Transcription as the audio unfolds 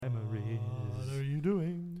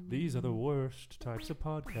These are the worst types of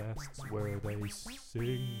podcasts where they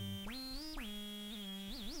sing.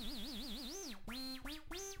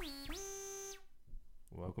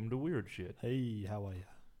 Welcome to Weird Shit. Hey, how are you?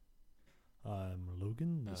 I'm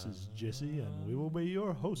Logan, this is Jesse, and we will be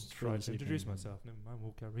your hosts for Try this to introduce evening. myself. Never mind,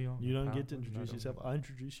 we'll carry on. You don't How get to would introduce I yourself. don't- I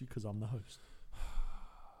introduce you because I'm the host.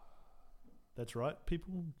 That's right,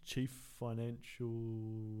 people. Chief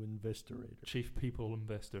Financial Investigator. Chief People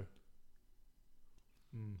Investor.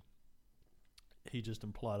 Mm. He just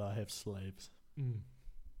implied I have slaves. Mm.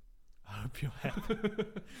 I hope you're happy.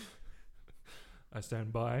 I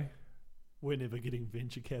stand by. We're never getting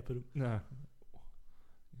venture capital. No.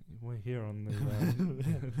 We're here on the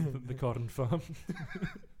the cotton farm.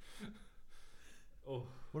 Oh.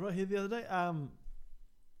 What did I hear the other day?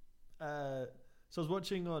 So I was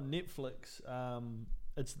watching on Netflix.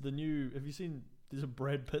 It's the new. Have you seen? There's a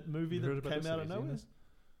Brad Pitt movie You heard that about came this? out Have of you seen nowhere. this?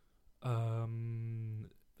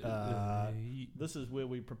 This is where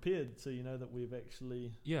we prepared, so you know that we've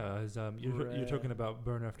actually Yeah, as, you're talking about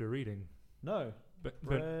Burn After Reading. no But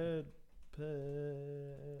Brad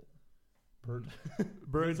Pitt. Brad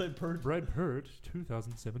Did I say Pitt? Brad Pitt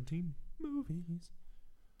 2017 movies.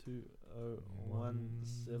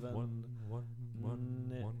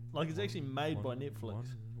 2017. Like it's actually made by Netflix.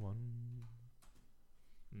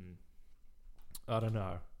 I don't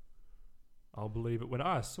know. I'll believe it when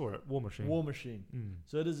I saw it. War Machine. War Machine. Mm.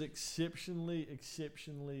 So it is exceptionally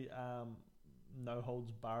no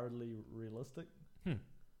holds barredly realistic.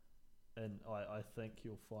 And I think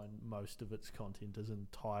you'll find most of its content is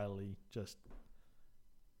entirely just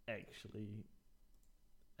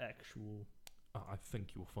actual. I think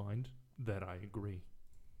you'll find that I agree.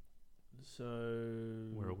 So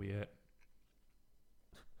Where are we at?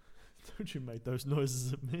 don't you make those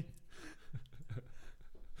noises at me?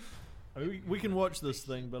 I mean, we can watch this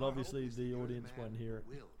thing, but obviously the audience won't hear it.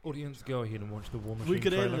 Audience, go ahead and watch the War Machine. We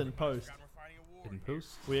could add trailer. it in post. In post.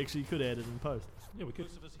 We actually could add it in post. Yeah, we could.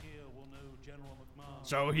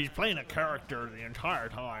 So he's playing a character the entire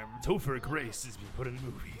time. Topher Grace has been put in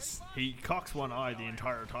movies. He cocks one eye the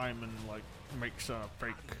entire time and like makes a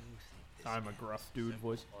fake "I'm a gruff dude"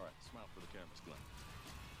 voice. All right, smile for the cameras, Glenn.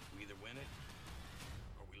 We either win it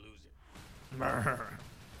or we lose it.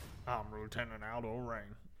 I'm Lieutenant Aldo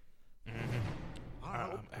Rain.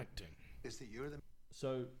 I'm acting. Is that you're the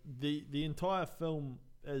So the entire film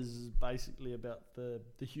is basically about the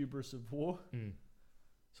hubris of war. Mm.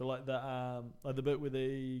 So like the bit where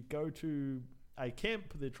they go to a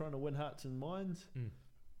camp, they're trying to win hearts and minds,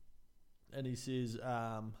 and he says,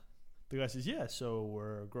 the guy says, "Yeah, so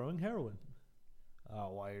we're growing heroin.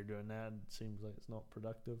 Why you're doing that? It seems like it's not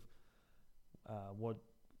productive. What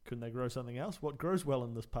couldn't they grow something else? What grows well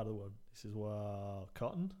in this part of the world?" He says, "Well,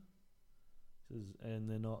 cotton." He says, "And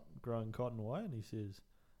they're not growing cotton. Why?" And he says,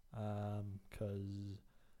 "Because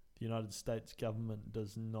the United States government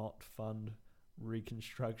does not fund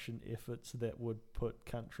reconstruction efforts that would put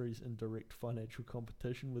countries in direct financial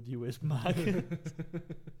competition with US markets."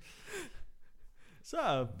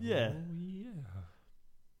 So yeah, Oh, yeah.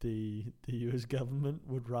 the US government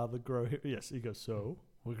would rather grow. Yes, he goes. So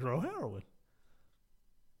we grow heroin,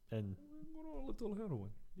 and Grow a little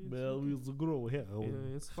heroin. well, we grow heroin.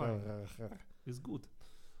 Yeah, it's fine. It's good.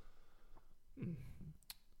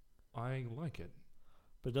 I like it.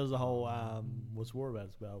 But does the whole what's war about?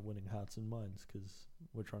 It's about winning hearts and minds because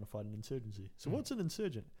we're trying to fight an insurgency. So what's an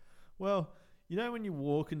insurgent? Well, you know when you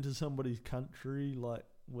walk into somebody's country like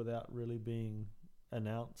without really being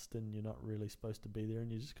announced and you're not really supposed to be there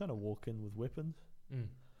and you just kind of walk in with weapons.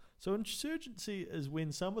 So insurgency is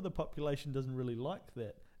when some of the population doesn't really like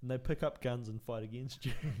that and they pick up guns and fight against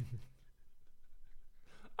you.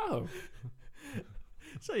 Oh.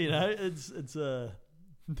 So you know it's a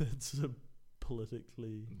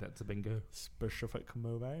politically That's a bingo. specific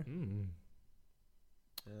movie.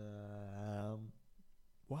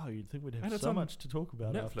 Wow, you'd think we'd And have it's so on much to talk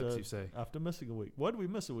about Netflix, you say? after missing a week. Why did we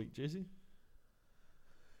miss a week, Jesse?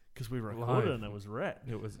 Because we recorded Live. and it was rat.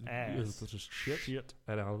 It was just shit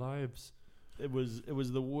at our lives. It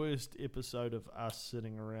was the worst episode of us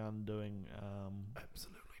sitting around doing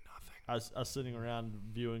Absolutely nothing. us sitting around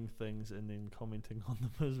viewing things and then commenting on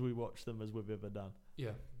them as we watch them as we've ever done.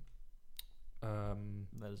 Yeah.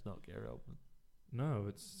 That is not Gary Oldman. No,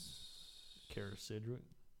 it's Kara Cedric.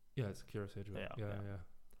 Yeah, it's Kara Sedgwick. Yeah. Yeah.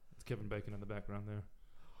 It's Kevin Bacon in the background there.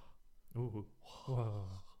 Ooh. Whoa.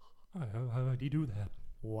 How did he do that?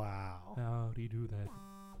 Wow. How did he do that?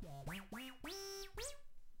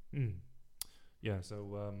 Yeah,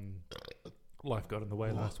 so life got in the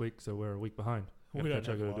way last week, so we're a week behind. We Gotta don't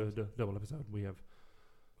catch have up to lives. the double episode. We have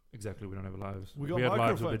Exactly, we don't have lives. We If got had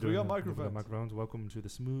lives, we'd be microphones. We doing got it. microphones. Microphones. Welcome to the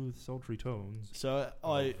smooth, sultry tones So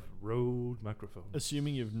of Rode microphones.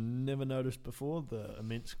 assuming you've never noticed before the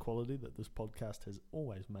immense quality that this podcast has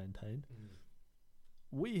always maintained,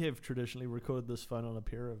 we have traditionally recorded this phone on a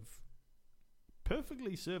pair of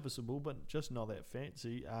perfectly serviceable, but just not that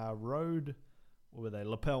fancy, Rode, what were they,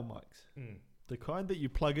 lapel mics. Mm. The kind that you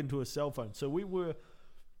plug into a cell phone. So we were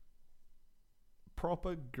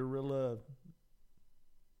proper guerrilla,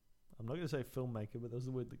 I'm not going to say filmmaker, but that was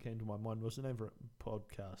the word that came to my mind. What's the name for it?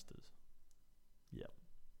 Podcasters. Yep.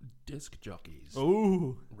 Disc jockeys.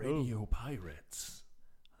 Oh, Radio pirates.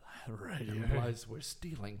 It radio. implies we're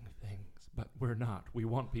stealing things, but we're not. We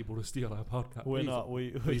want people to steal our podcast. We're Please-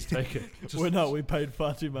 not. Please take it. We're not. We paid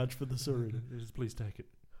far too much for this already. Just please take it.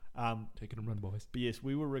 Take it and run, boys. But yes,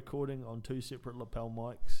 we were recording on two separate lapel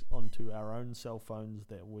mics onto our own cell phones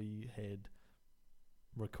that we had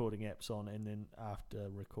recording apps on, and then after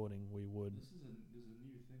recording, we would. There's a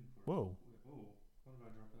new thing for Whoa! Oh, what did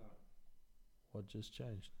I drop out? What just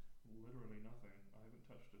changed? Literally nothing. I haven't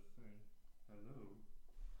touched a thing. Hello.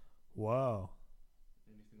 Wow.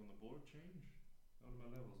 Anything on the board change? What are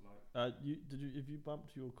my levels like? Have you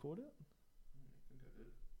bumped your cord out? I think I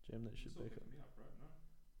did. Jam that shit Still back up. picking me up, right?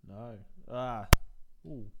 No.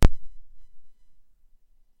 No. Ooh.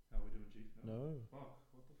 How are we doing, Chief? No. Fuck.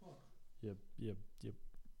 What the fuck? Yep.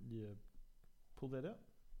 Pull that out.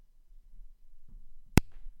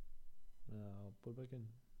 I'll put it back in.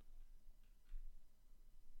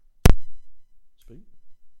 Speak.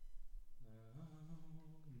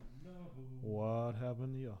 No. What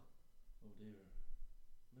happened here? Oh dear.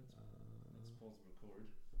 Let's pause the record.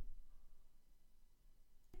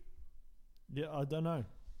 Yeah, I don't know.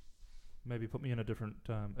 Maybe put me in a different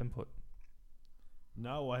input.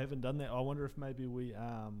 No, I haven't done that. I wonder if maybe we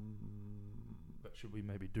But should we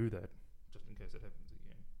maybe do that just in case it happens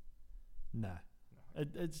again? No. No.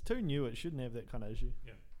 It's too new. It shouldn't have that kind of issue.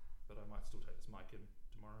 But I might still take this mic in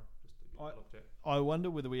tomorrow just to get it looked at. I wonder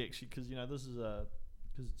whether we actually, because this is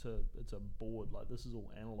it's a board, like this is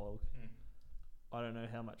all analog. I don't know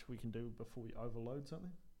how much we can do before we overload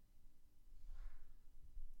something.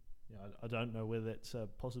 Yeah, I don't know whether that's a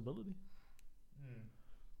possibility.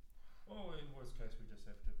 Well, in worst case, we just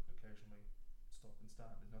have to occasionally stop and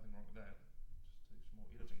start. There's nothing wrong with that. Just takes more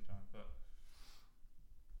editing time, but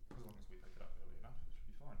as long as we pick it up early enough, it should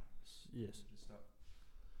be fine. Yes. Just start.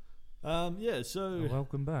 Yeah. So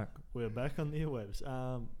Welcome back. we're back on the airwaves.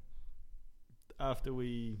 After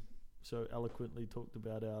we so eloquently talked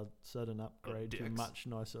about our sudden upgrade to dicks. much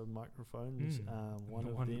nicer microphones, one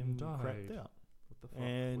of one them died. crapped out What the fuck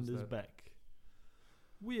and was is that? back.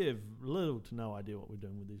 We have little to no idea what we're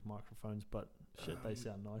doing with these microphones, but shit, they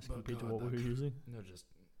sound nice but compared to God, what we were they're using. No, just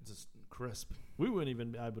crisp. We weren't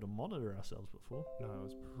even able to monitor ourselves before. No, it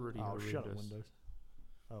was pretty Oh, horrendous. shut up, Windows.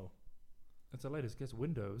 Oh, It's the latest guess.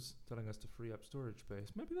 Windows telling us to free up storage space.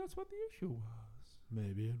 Maybe that's what the issue was.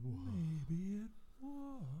 maybe it was. Maybe it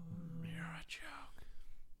was. You're a joke.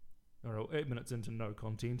 All right, 8 minutes into no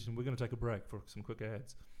content, and we're going to take a break for some quick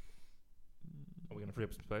ads. Are we going to free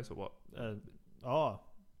up some space or what?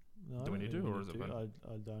 No, Do we I need don't to, think or we is it need to. fine?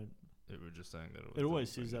 I don't. It was just saying that It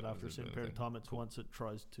always a thing, says that it after a was certain a period of thing. time. It's Cool. once it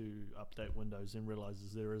tries to update Windows, then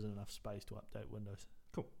realizes there isn't enough space to update Windows.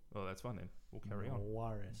 Cool. Well, that's fine then. We'll carry No on.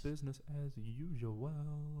 worries. Business as usual.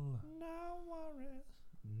 No worries.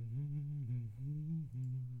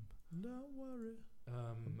 No worry.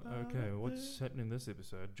 Okay, what's happening this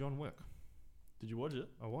episode? John Wick. Did you watch it?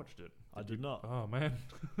 I watched it. I did not. Oh man.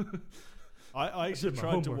 I actually did my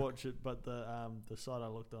tried to homework. watch it, but the site I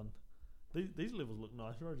looked on, these levels look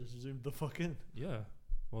nicer. I just zoomed the fuck in. Yeah.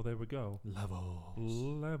 Well, there we go. Levels.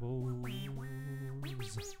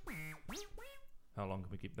 How long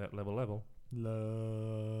can we keep that level?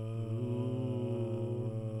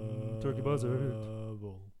 Turkey Buzzard.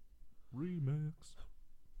 Level. Remix.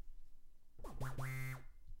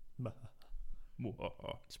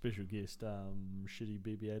 Special guest, shitty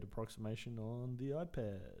BB-8 approximation on the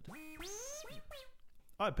iPad.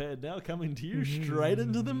 iPad now coming to you straight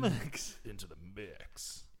into the mix. Into the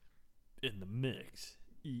mix. In the mix.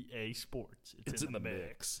 EA Sports. It's in the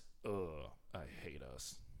mix. Ugh, I hate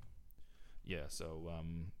us. Yeah, so,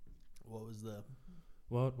 What was the...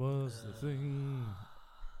 What was the thing?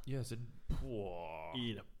 Yes, it. whoa.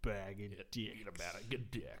 Eat a bag of dicks. Eat a bag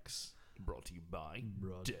of dicks. Brought to you by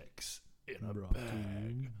Brought- Dicks in a Brought to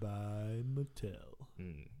bag. you by Mattel.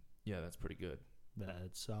 Yeah, that's pretty good.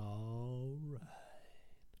 That's all right.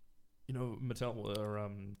 You know, Mattel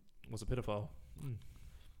was a pedophile.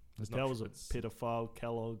 It's Mattel not was tr- a it's- pedophile.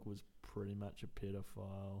 Kellogg was pretty much a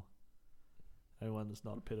pedophile. only one that's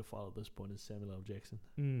not a pedophile at this point is Samuel L. Jackson.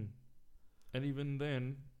 And even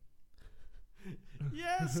then,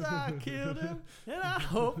 Yes, I killed him, and I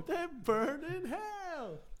hope they burn in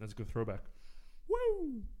hell. that's a good throwback.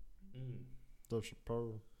 Woo! That's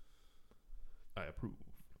superb. I approve.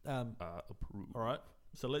 All Approve. right.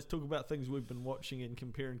 So let's talk about things we've been watching and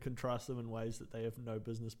compare and contrast them in ways that they have no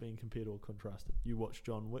business being compared or contrasted. You watched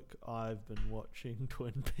John Wick. I've been watching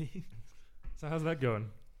Twin Peaks. So how's that going?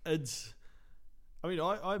 I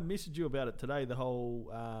messaged you about it today, the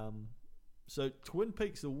whole... so Twin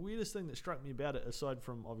Peaks, the weirdest thing that struck me about it, aside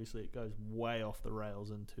from obviously it goes way off the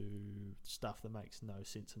rails into stuff that makes no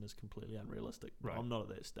sense and is completely unrealistic. Right. I'm not at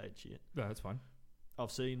that stage yet. No, that's fine.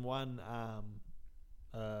 I've seen one...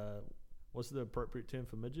 what's the appropriate term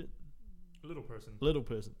for midget? Little person. Little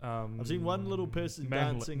person. I've seen one little person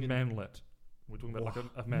dancing. Manlet. We're talking about like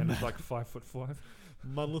a man who's like 5'5".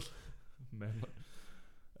 Manlet. Manlet.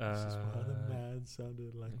 This is what a man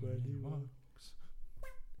sounded like when he walks.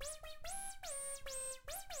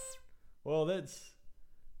 Well, that's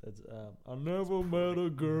I never met a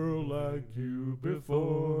girl like you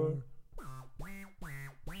before.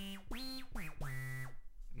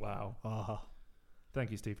 Wow. Ah. Thank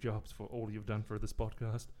you, Steve Jobs, for all you've done for this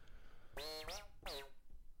podcast.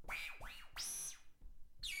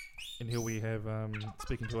 And here we have,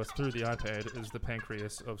 speaking to us through the iPad, is the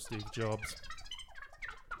pancreas of Steve Jobs.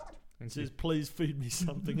 It says, please feed me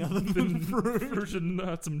something other than fruit. Fruit and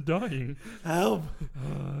nuts, I'm dying. Help!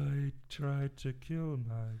 I tried to kill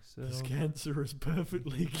myself. This cancer is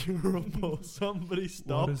perfectly curable. Somebody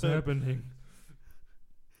stop What is it. happening?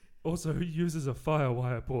 Also, who uses a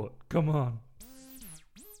FireWire port? Come on.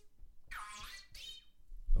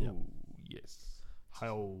 Yep. Oh, yes.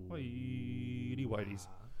 Whitey whiteys.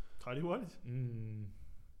 Tidy whiteys?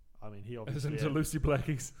 I mean, he As obviously... into Lucy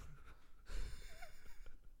Blackies.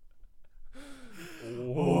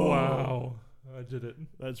 Wow. I did it.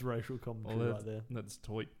 That's racial commentary Well, right there. That's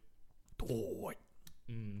toy. Toy.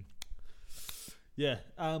 Yeah.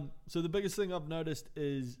 So the biggest thing I've noticed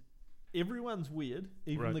is everyone's weird.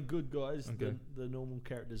 Even Right. the good guys, Okay. the normal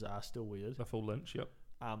characters are still weird. The full lynch, yep.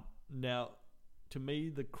 Now, to me,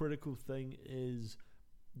 the critical thing is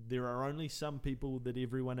there are only some people that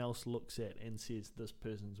everyone else looks at and says this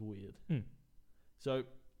person's weird. So,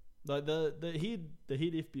 like the head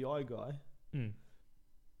FBI guy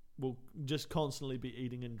will just constantly be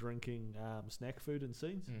eating and drinking snack food in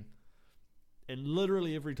scenes. And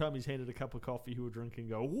literally every time he's handed a cup of coffee, he will drink and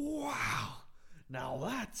go, wow, now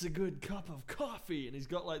that's a good cup of coffee. And he's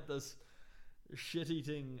got like this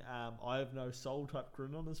shit-eating, I have no soul type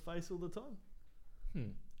grin on his face all the time.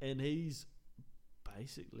 And he's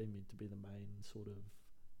basically meant to be the main sort of...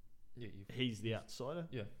 Yeah, he's the outsider.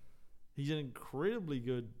 Yeah. He's an incredibly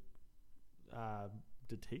good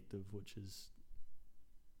detective, which is...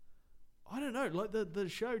 I don't know, like the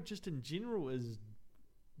show just in general is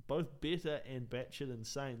both better and batshit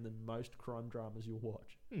insane than most crime dramas you'll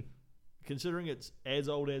watch. Considering it's as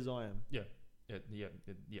old as I am. Yeah. It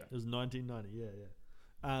was 1990,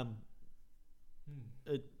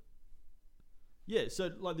 so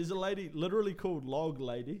like there's a lady literally called Log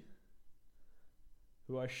Lady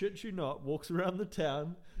who, I shit you not, walks around the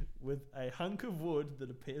town with a hunk of wood that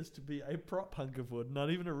appears to be a prop hunk of wood, not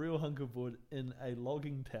even a real hunk of wood, in a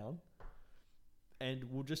logging town, and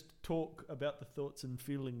will just talk about the thoughts and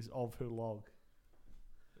feelings of her log.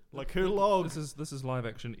 Like her log... This is live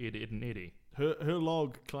action Ed, Ed and Eddie. Her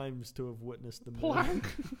log claims to have witnessed the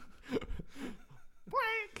Plank.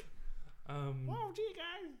 Plank. Oh, gee,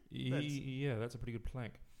 guys. Yeah, that's a pretty good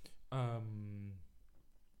plank.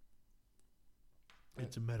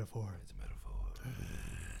 It's a metaphor. It's a metaphor.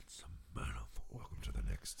 It's a metaphor. Welcome to the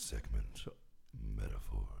next segment.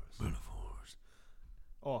 Metaphors.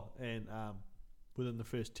 Oh, and within the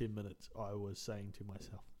first 10 minutes, I was saying to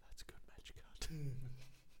myself, "That's a good match cut."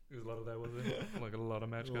 There's a lot of that, wasn't there? Like a lot of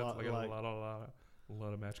match cuts. Lot a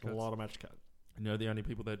lot of match cuts. A lot of match cut. You know the only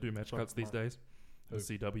people that do match cuts these days? The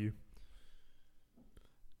CW.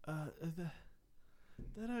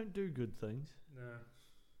 They don't do good things. No.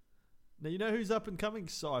 Now you know who's up and coming?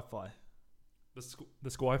 Sci-fi. The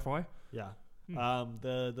Sci-Fi? Yeah.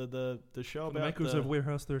 The show The about makers of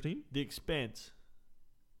Warehouse 13? The Expanse.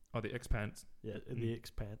 Oh, the Expanse. Yeah, The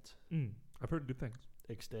Expanse. I've heard good things.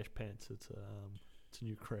 X-Pants. It's a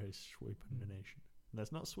new craze sweeping the nation. And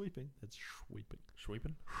that's not sweeping. That's sweeping.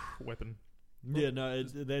 Sweeping? Weapon. Yeah, no,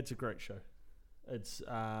 that's a great show. It's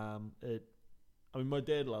I mean, my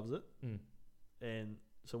dad loves it, and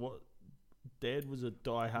so what? Dad was a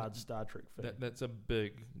die-hard Star Trek fan. That's a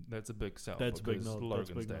big sell. That's a big because nod. Logan's That's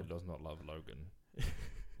a big dad nod. does not love Logan.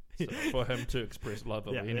 So for him to express love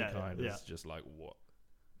of Yeah, any yeah, kind yeah. is just like, what?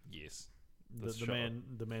 Yes. The This show. man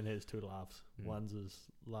has two laughs. Mm. One's his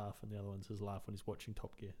laugh, and the other one's his laugh when he's watching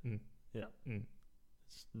Top Gear. Mm. Yeah. Mm.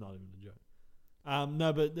 It's not even a joke.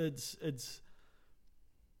 No, but it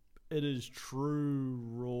is true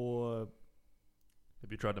raw.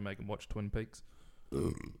 Have you tried to make him watch Twin Peaks?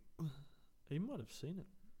 He might have seen it.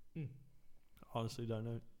 Mm. Honestly, don't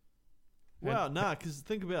know. And- Wow, nah, because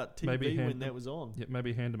think about TV Maybe when hand- that was on. Yeah,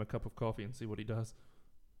 maybe hand him a cup of coffee and see what he does.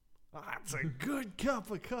 That's a good cup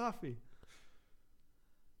of coffee.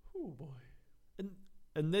 Oh boy.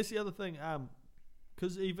 And that's the other thing.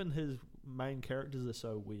 Because even his main characters are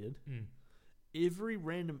so weird. Mm. Every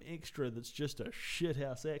random extra that's just a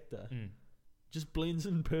shithouse actor Mm. just blends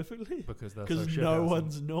in perfectly. Because that's Because so no shithousey.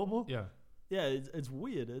 one's normal. Yeah. Yeah, it's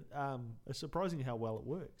weird. It's surprising how well it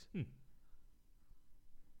works. Hmm.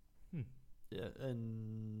 Hmm. Yeah,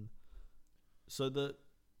 and so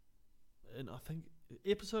and I think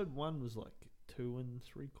episode 1 was like 2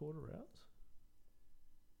 3/4 hours.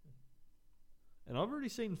 And I've already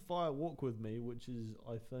seen Fire Walk With Me, which is,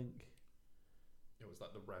 I think, It was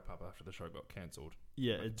like the wrap up after the show got cancelled.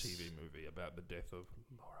 yeah, Like a it's TV movie about the death of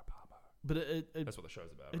Laura Palmer. but it That's what the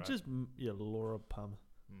show's about, it right? just Laura Palmer.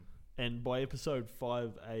 Mm. And by episode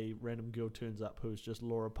 5, a random girl turns up who's just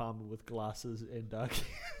Laura Palmer with glasses and dark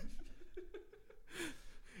hair.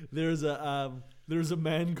 There's a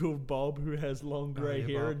man called Bob who has long grey yeah,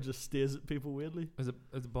 hair Bob. and just stares at people weirdly. Is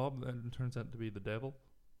it Bob that turns out to be the devil?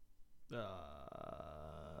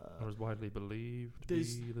 Or is widely believed to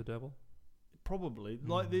there's- be the devil? Probably.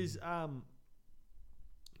 Like there's I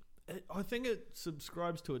think it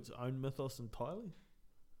subscribes to its own mythos entirely.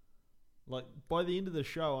 Like by the end of the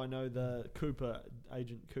show, I know the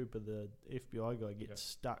Agent Cooper, the FBI guy, gets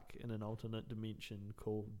stuck in an alternate dimension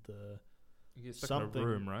called the You get stuck something- in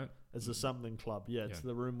a room, right? It's a something club. Yeah, it's Yeah.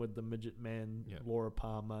 the room with the midget man, Yeah. Laura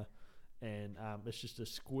Palmer, and it's just a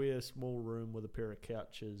square, small room with a pair of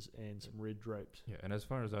couches and some red drapes. Yeah, and as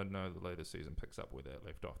far as I know, the latest season picks up where that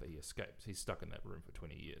left off. That he escapes. He's stuck in that room for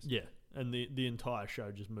 20 years. Yeah, and the entire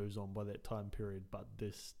show just moves on by that time period, but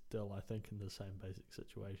they're still, I think, in the same basic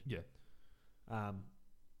situation. Yeah.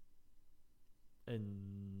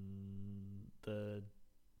 And the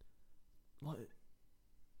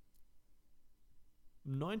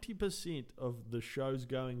 90% of the show's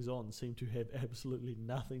goings on seem to have absolutely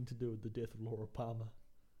nothing to do with the death of Laura Palmer.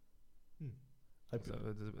 So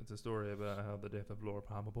it's a story about how the death of Laura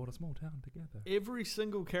Palmer brought a small town together. Every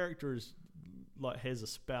single character is has a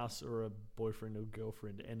spouse or a boyfriend or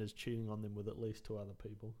girlfriend and is cheating on them with at least 2 other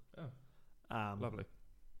people. Oh, lovely.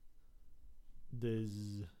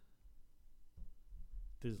 There's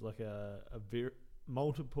like a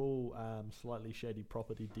multiple slightly shady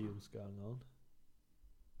property deals going on.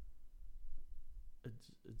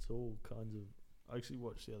 It's all kinds of. I actually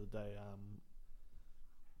watched the other day.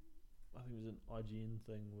 I think it was an IGN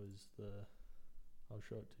thing. Was the I'll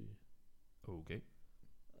show it to you. Okay.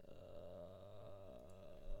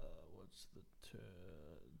 What's the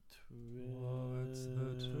What's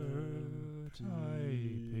the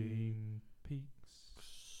Typing Peaks?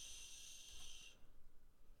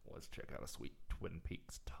 Let's check out a sweet Twin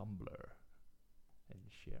Peaks Tumblr and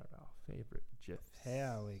share our favorite GIFs.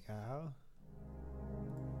 Here we go.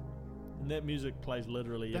 And that music plays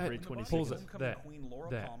literally That every 20 pulls seconds. it. That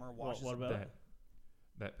What about it?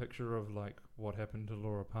 that picture of like what happened to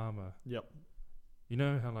Laura Palmer. Yep. You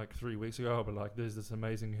know how like 3 weeks ago I'll be like, there's this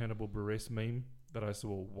amazing Hannibal Buress meme that I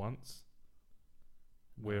saw once,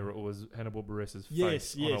 where it was Hannibal Buress's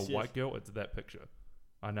face on a white girl. It's that picture.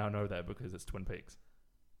 I now know that because it's Twin Peaks.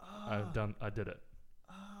 I did it.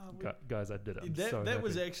 Guys, I did it. I'm so that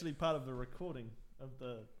was happy. actually part of the recording of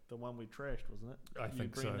the one we trashed, wasn't it? I you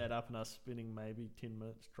think bring so. that up and us spending maybe 10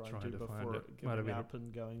 minutes trying to find before it. Might have giving been up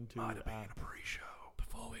and going to Might have been a pre-show.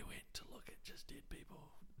 before we went to look at just dead people.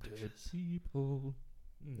 Dead people.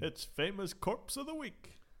 It's famous corpse of the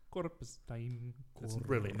week. Corpse time. It's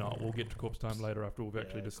really not. We'll get to corpse time later after we've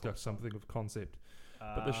actually Yeah, discussed something of concept.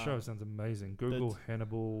 But this show sounds amazing. Google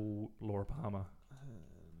Hannibal Laura Palmer.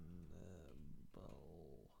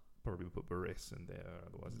 Probably put Buress in there,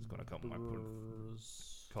 otherwise it's going to come my point.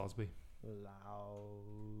 Cosby.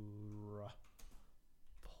 Laura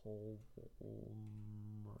Palmer.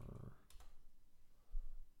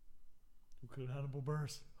 Look at Hannibal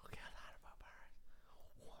Buress. Look at Hannibal Buress.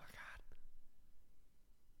 Oh my god.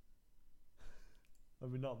 I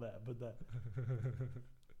mean, not that, but that.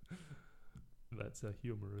 That's a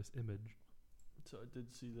humorous image. So I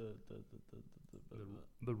did see the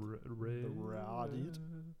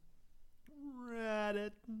Reddit. Reddit.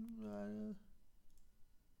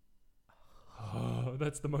 Oh,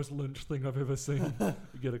 that's the most Lynch thing I've ever seen.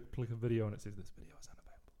 You get a click a video and it says this video is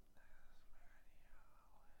unavailable.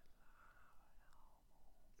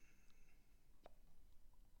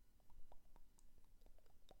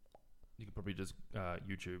 You could probably just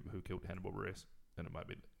YouTube who killed Hannibal Buress, and that might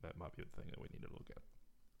be the thing that we need to look at.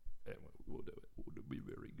 And we'll do it. We'll be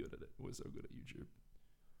very good at it. We're so good at YouTube.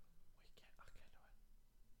 I can't do it.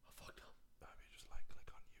 I fucked up. You just like click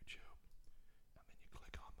on YouTube, and then you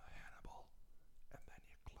click on the Hannibal, and then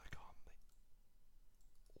you click on the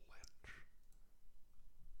Lynch.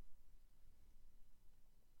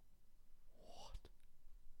 What?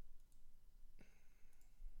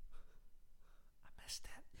 I missed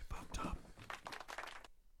it. You fucked up.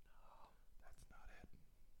 That's not it.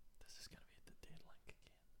 This is gonna be the dead link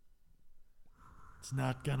again. It's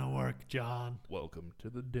not gonna work, John. Welcome to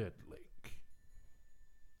the Dead Link.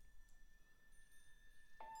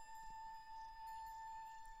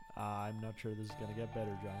 I'm not sure this is gonna get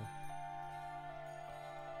better, John.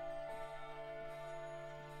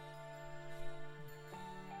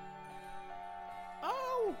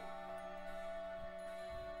 Oh!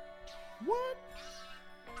 What?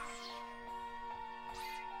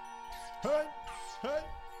 Hey! Hey!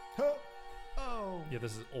 Hey! Oh! Yeah,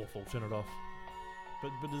 this is awful. Turn it off.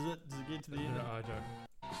 But does it get to the end? No, I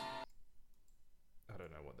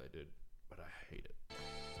don't know what they did, but I hate it.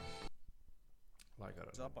 Like, I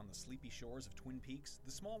don't know. Up on the sleepy shores of Twin Peaks,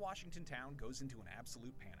 the small Washington town goes into an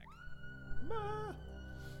absolute panic. Ma!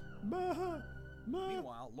 Ma! Ma!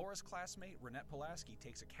 Meanwhile, Laura's classmate, Renette Pulaski,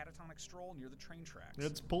 takes a catatonic stroll near the train tracks.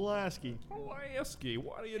 It's Pulaski. Pulaski,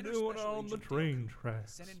 what are you And her doing special on the agent, train Dale,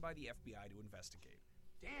 tracks? sent in by the FBI to investigate.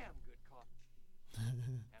 Damn good coffee.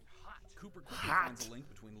 And hot. Cooper quickly finds a link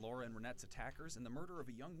between Laura and Renette's attackers and the murder of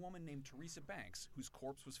a young woman named Teresa Banks, whose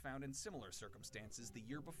corpse was found in similar circumstances the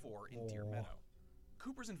year before in Deer Meadow.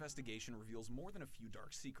 Cooper's investigation reveals more than a few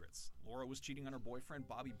dark secrets. Laura was cheating on her boyfriend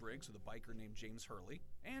Bobby Briggs with a biker named James Hurley,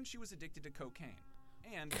 and she was addicted to cocaine.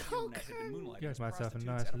 And she and Renette had been moonlighting Get as myself a prostitutes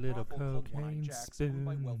nice at a little brothel called One Eye cocaine Jack's, owned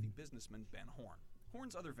by spoon. wealthy businessman Ben Horn.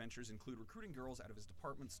 Horn's other ventures include recruiting girls out of his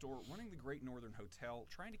department store, running the Great Northern Hotel,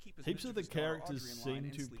 trying to keep his Heaps of the Midget star characters Audrey in seem line,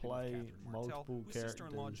 and to sleeping with play Catherine Martell, multiple whose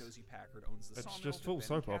sister-in-law characters. Josie Packard owns the It's sawmill just that full Ben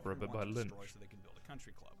soap and opera, Catherine but by want to destroy Lynch. so they can build a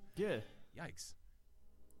country club. Yeah. Yikes.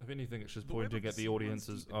 If anything, it's just The web pointing of at the deceit runs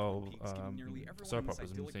audiences deep in Twin of Peaks, giving nearly everyone soap in this operas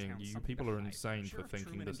and idyllic saying, town you something people to are hide. insane for Sheriff thinking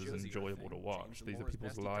Truman this and is Josie are a enjoyable to thing. watch. James and These are Laura's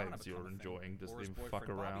people's bestie Donna lives you're become a thing. enjoying, just Laura's them boyfriend fuck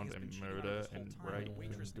Bobby around has been and cheating on murder her this whole and time with a rape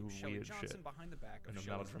waitress and do named Shelley weird Johnson shit behind the back of in a Shelley's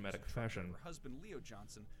melodramatic truck driver. fashion. Her husband Leo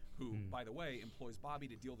Johnson, who, by the way, employs Bobby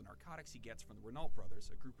to deal the narcotics he gets from the Renault brothers,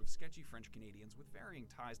 a group of sketchy French Canadians with varying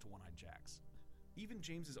ties to One Eye Jacks. Even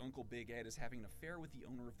James's uncle Big Ed is having an affair with the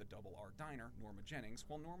owner of the Double R Diner, Norma Jennings,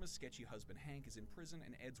 while Norma's sketchy husband Hank is in prison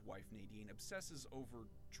and Ed's wife Nadine obsesses over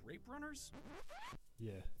drape runners?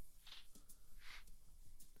 Yeah.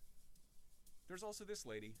 There's also this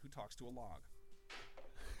lady who talks to a log.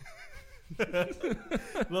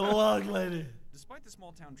 The log lady. Despite the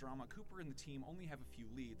small town drama, Cooper and the team only have a few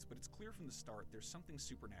leads, but it's clear from the start there's something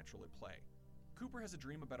supernatural at play. Cooper has a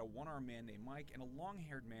dream about a one-armed man named Mike and a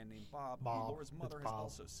long-haired man named Bob, who Laura's mother It's has Bob.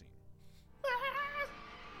 also seen.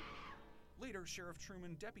 Later, Sheriff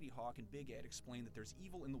Truman, Deputy Hawk, and Big Ed explain that there's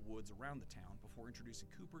evil in the woods around the town before introducing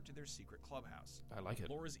Cooper to their secret clubhouse. I like it.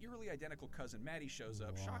 Laura's eerily identical cousin Maddie shows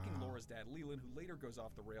up, shocking Laura's dad Leland, who later goes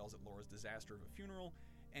off the rails at Laura's disaster of a funeral,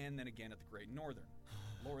 and then again at the Great Northern.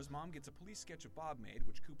 Laura's mom gets a police sketch of Bob made,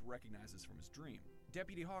 which Cooper recognizes from his dream.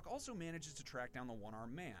 Deputy Hawk also manages to track down the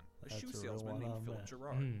one-armed man, a That's shoe a real salesman named one-armed Philip man.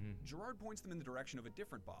 Gerard. Gerard points them in the direction of a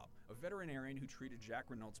different Bob, a veterinarian who treated Jacques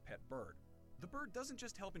Renault's pet bird. The bird doesn't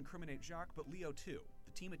just help incriminate Jacques, but Leo too.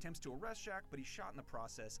 The team attempts to arrest Jacques, but he's shot in the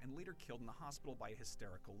process and later killed in the hospital by a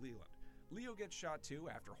hysterical Leland. Leo gets shot too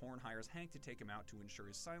after Horn hires Hank to take him out to ensure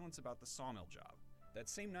his silence about the sawmill job. That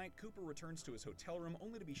same night, Cooper returns to his hotel room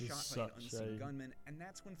only to be This shot is by an such unseen a gunman, and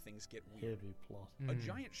that's when things get weird. Heavy plot. A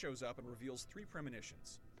giant shows up and reveals 3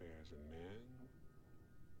 premonitions. There's a man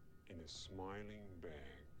in a smiling bag.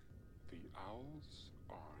 The owls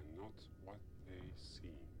are not what they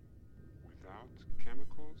seem. Without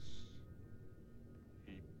chemicals,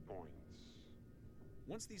 he points.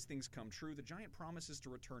 Once these things come true, the giant promises to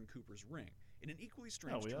return Cooper's ring. In an equally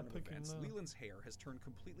strange we are turn of picking events, the- Leland's hair has turned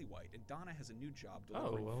completely white, and Donna has a new job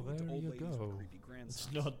Oh, delivering well, food to there old you ladies with go. creepy It's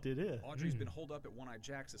grandsons. not did it. Audrey's been holed up at One Eye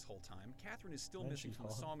Jack's this whole time. Catherine is still And missing she's from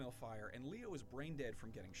the hot. sawmill fire, and Leo is brain dead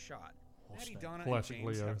from getting shot. Maddie, snap. Donna, Classic and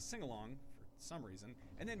James Leo. have a sing-along for some reason,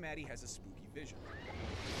 and then Maddie has a spooky vision.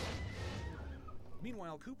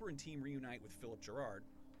 Meanwhile, Cooper and team reunite with Philip Gerard,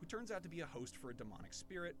 who turns out to be a host for a demonic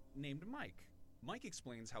spirit named Mike. Mike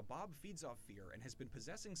explains how Bob feeds off fear and has been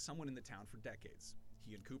possessing someone in the town for decades.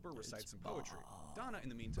 He and Cooper recite some poetry. Donna, in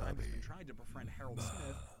the meantime, has been trying to befriend Harold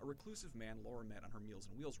Smith, a reclusive man Laura met on her Meals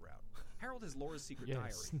on Wheels route. Harold has Laura's secret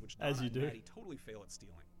diary, which Donna and Maddie totally fail at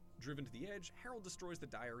stealing. Driven to the edge, Harold destroys the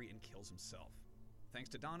diary and kills himself. Thanks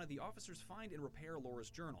to Donna, the officers find and repair Laura's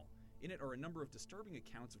journal. In it are a number of disturbing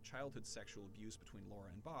accounts of childhood sexual abuse between Laura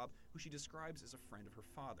and Bob, who she describes as a friend of her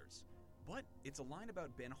father's. But it's a line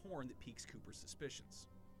about Ben Horn that piques Cooper's suspicions.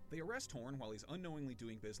 They arrest Horn while he's unknowingly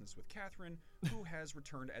doing business with Catherine, who has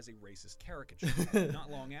returned as a racist caricature.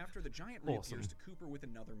 Not long after, the giant reappears to Cooper with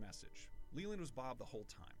another message. Leland was Bob the whole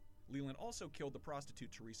time. Leland also killed the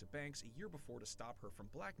prostitute Teresa Banks a year before to stop her from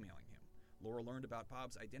blackmailing him. Laura learned about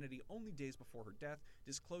Bob's identity only days before her death,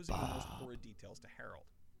 disclosing the most horrid details to Harold.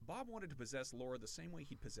 Bob wanted to possess Laura the same way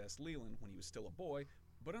he'd possessed Leland when he was still a boy,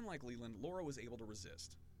 but unlike Leland, Laura was able to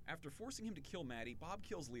resist. After forcing him to kill Maddie, Bob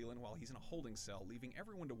kills Leland while he's in a holding cell, leaving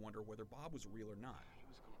everyone to wonder whether Bob was real or not. He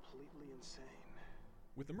was completely insane.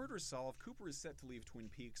 With the murders solved, Cooper is set to leave Twin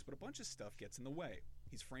Peaks, but a bunch of stuff gets in the way.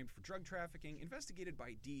 He's framed for drug trafficking, investigated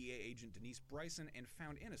by DEA agent Denise Bryson, and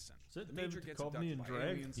found innocent. Is the Major gets abducted by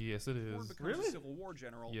aliens. Yes, it is. Horn becomes a Civil War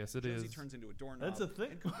general. Yes, it Josie is. turns into a doorknob. That's a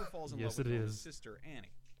thing. And Cooper falls in love with his sister,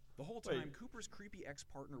 Annie. The whole time, Cooper's creepy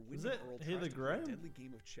ex-partner Whitney Earl tries to play a deadly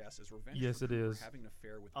game of chess as revenge for Cooper having an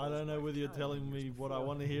affair with I don't know whether you're telling me what I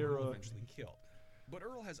want to hear or... eventually killed. But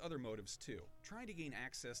Earl has other motives too, trying to gain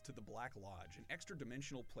access to the Black Lodge, an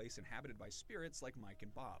extra-dimensional place inhabited by spirits like Mike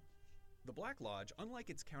and Bob. The Black Lodge,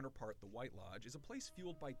 unlike its counterpart, the White Lodge, is a place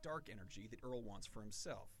fueled by dark energy that Earl wants for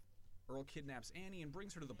himself. Earl kidnaps Annie and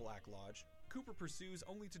brings her to the Black Lodge. Cooper pursues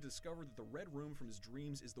only to discover that the red room from his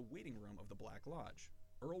dreams is the waiting room of the Black Lodge.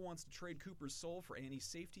 Earl wants to trade Cooper's soul for Annie's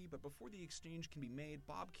safety, but before the exchange can be made,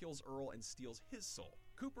 Bob kills Earl and steals his soul.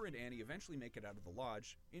 Cooper and Annie eventually make it out of the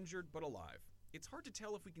lodge, injured but alive. It's hard to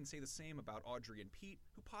tell if we can say the same about Audrey and Pete,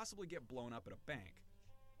 who possibly get blown up at a bank.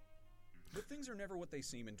 But things are never what they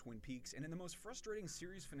seem in Twin Peaks, and in the most frustrating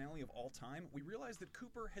series finale of all time, we realize that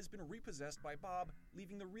Cooper has been repossessed by Bob,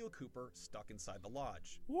 leaving the real Cooper stuck inside the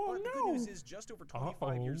lodge. Whoa, but the good news is, just over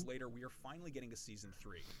 25 years later, we are finally getting a Season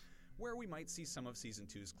 3. Where we might see some of Season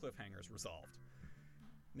 2's cliffhangers resolved.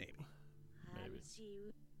 Maybe.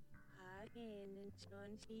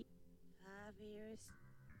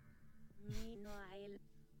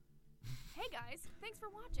 Hey guys, thanks for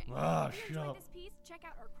watching. If you enjoyed this piece, check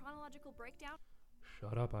out our chronological breakdown.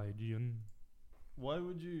 Shut up, Adrian. Why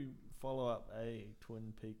would you follow up a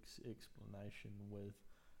Twin Peaks explanation with...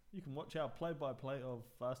 You can watch our play-by-play of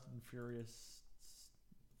Fast and Furious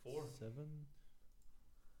 4, 7...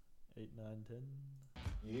 8, 9, 10.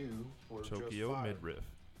 You were Tokyo just fired. midriff.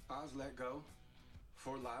 I was let go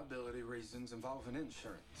for liability reasons involving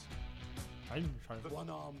insurance.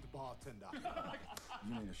 One-armed bartender.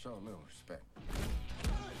 You need to show a little respect.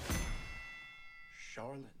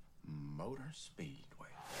 Charlotte Motor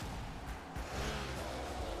Speedway.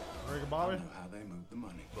 Rick I Bobby. know how they move the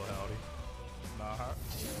money. Well, howdy.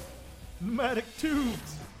 Pneumatic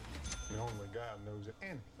tubes. The only guy who knows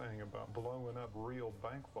anything about blowing up real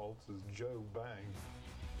bank vaults is Joe Bang.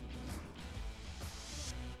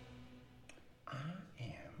 I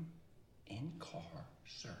am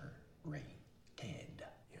incarcerated.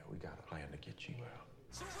 Yeah, we got a plan to get you out.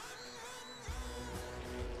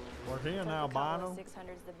 We're here now, Bono.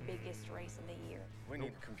 600 is the biggest race of the year. We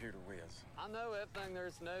need a computer whiz. I know everything there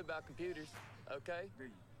is to know about computers, okay?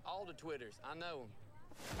 All the Twitters, I know them.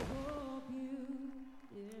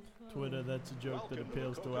 Twitter, that's a joke that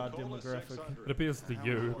appeals to our demographic. It appeals to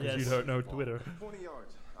you because you don't know Twitter. 20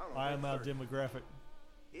 yards. I am our demographic.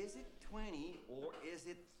 Is it 20 or is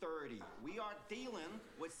it 30? We are dealing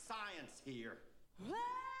with science here.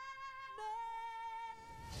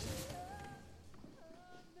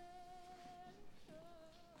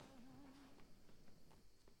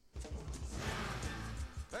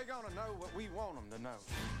 They're gonna know what we want them to know.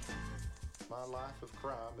 My life of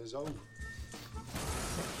crime is over.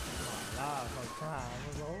 That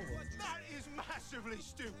is massively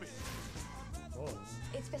stupid.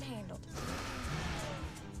 It's been handled.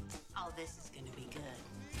 Oh, this is gonna be good.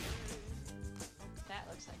 That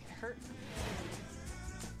looks like it hurt.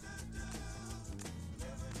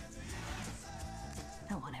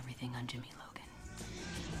 I want everything on Jimmy Logan.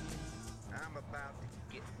 I'm about to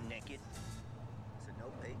get naked. So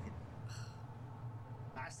no bacon.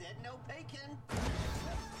 I said no bacon.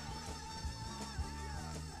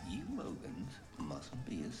 You Logans mustn't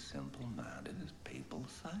be as simple-minded as people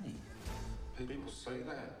say. People say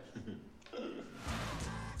that.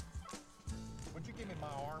 Would you give me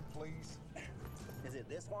my arm, please? Is it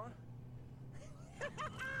this one?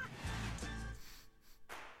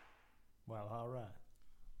 Well, all right.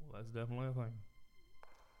 Well, that's definitely a thing.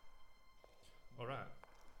 All right.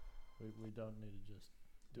 We don't need to just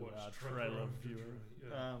do Watch our trailer trailer of viewing.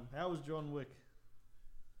 yeah. How was John Wick?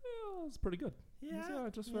 Yeah, it's pretty good. Yeah,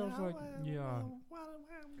 it just feels like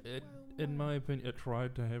in my opinion, it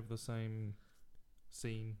tried to have the same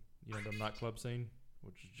scene, the nightclub scene,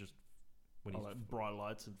 which is just when he's like bright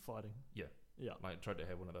lights and fighting. Yeah, yeah. Like tried to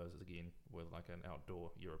have one of those again with like an outdoor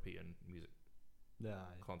European music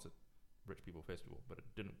concert, rich people festival, but it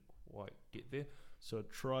didn't quite get there. So it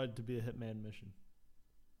tried to be a Hitman mission.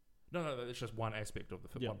 No, it's just one aspect of the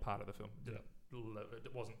film, Yeah. one part of the film. Yeah.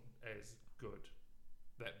 It wasn't as good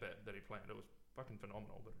that he planned. It was fucking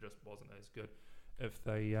phenomenal, but it just wasn't as good. If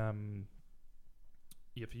they,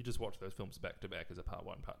 if you just watch those films back to back as a part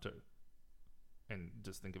 1, part 2, and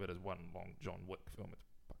just think of it as one long John Wick film, it's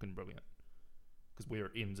fucking brilliant. Because where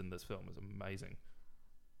it ends in this film is amazing.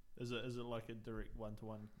 Is it like a direct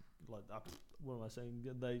 1-to-1? Like, what am I saying?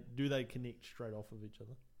 Do they connect straight off of each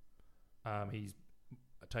other? He's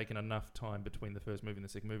taken enough time between the first movie and the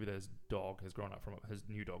second movie that his dog has grown up from it. His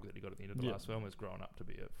new dog that he got at the end of the last film has grown up to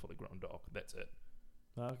be a fully grown dog. That's it.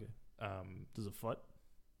 Oh, okay. Does it fight?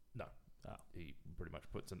 No. Oh. He pretty much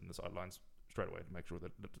puts it in the sidelines straight away to make sure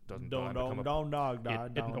that it doesn't Don't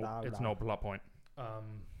it's no plot point.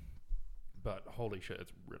 But holy shit,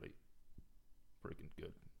 it's really freaking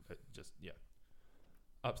good. It just,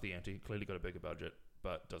 ups the ante. Clearly got a bigger budget,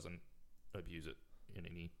 but doesn't abuse it in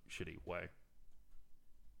any shitty way.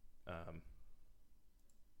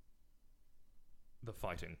 The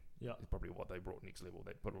fighting is probably what they brought next level.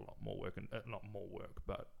 They put a lot more work in, not more work,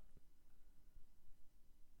 but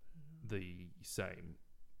the same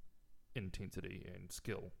intensity and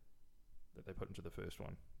skill that they put into the first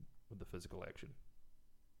one with the physical action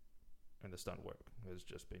and the stunt work has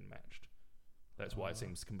just been matched. That's why it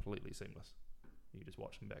seems completely seamless. You just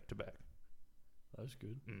watch them back to back. That's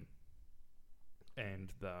good.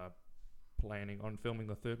 And they're planning on filming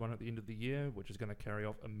the third one at the end of the year, which is going to carry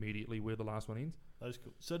off immediately where the last one ends. That's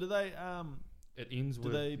cool. So do they it ends do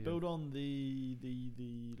with they build on the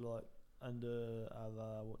like under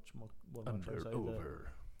what am I trying to say?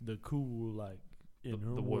 The cool like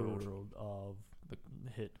inner the world of the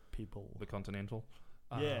hit people. The Continental.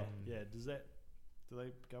 Yeah. Do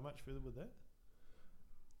they go much further with that?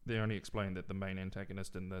 They only explain that the main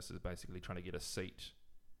antagonist in this is basically trying to get a seat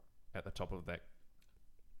at the top of that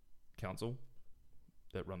council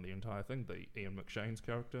that run the entire thing. The Ian McShane's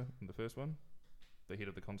character in the first one, the head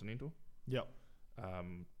of the Continental. Yep.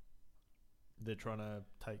 They're trying to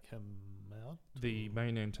take him out. The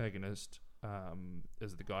main antagonist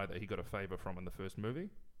is the guy that he got a favor from in the first movie.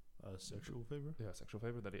 A sexual favor? Yeah, a sexual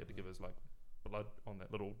favor that he had to give his like blood on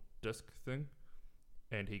that little disc thing,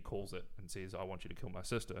 and he calls it and says, "I want you to kill my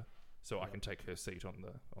sister, so I can take her seat on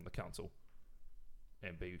the council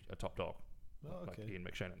and be a top dog." Like Ian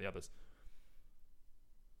McShane and the others.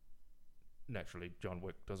 Naturally, John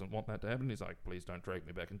Wick doesn't want that to happen. He's like, "Please don't drag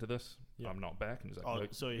me back into this. I'm not back." And he's like, "No,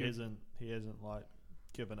 so he hasn't like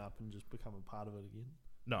given up and just become a part of it again.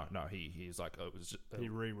 No, he's like, it was just,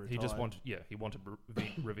 he just wanted, he wanted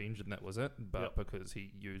revenge, and that was it. But because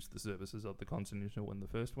he used the services of the Continental in the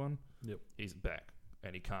first one, he's back,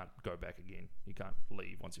 and he can't go back again. He can't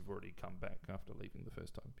leave once you've already come back after leaving the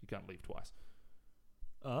first time. You can't leave twice.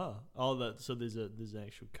 So there's an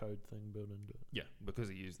actual code thing built into it. Yeah, because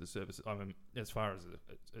he used the services. I mean, as far as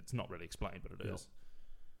it's not really explained, but it is.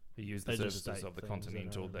 He used the services of the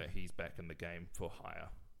Continental that he's back in the game for hire,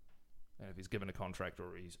 and if he's given a contract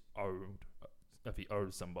or if he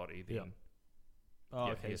owes somebody, then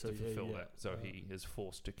he has to fulfill that. So he is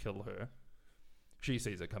forced to kill her. She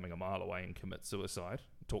sees it coming a mile away and commits suicide.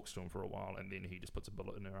 Talks to him for a while, and then he just puts a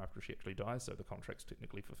bullet in her after she actually dies. So the contract's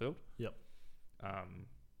technically fulfilled. Yep.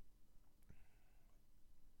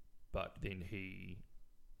 But then he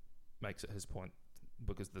makes it his point,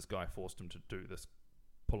 because this guy forced him to do this,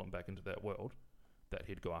 pull him back into that world, that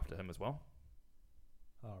he'd go after him as well.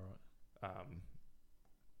 All right.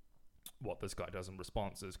 What this guy does in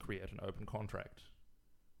response is create an open contract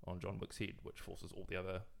on John Wick's head, which forces all the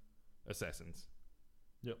other assassins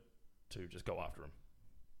to just go after him.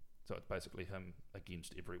 So it's basically him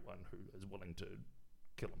against everyone who is willing to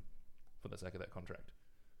kill him for the sake of that contract.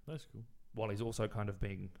 That's cool. While he's also kind of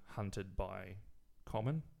being hunted by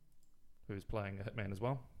Common, who's playing a hitman as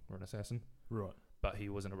well, or an assassin. Right. But he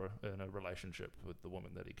was in a relationship with the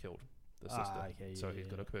woman that he killed, the sister. Okay, so he's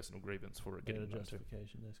got a personal grievance for it getting done to.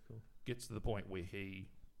 Justification. That's cool. Gets to the point where he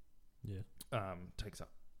takes a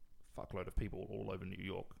fuckload of people all over New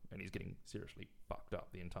York, and he's getting seriously fucked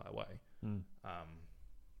up the entire way.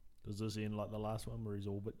 Does this end like the last one where he's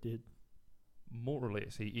all but dead? more or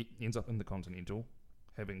less, he ends up in the Continental,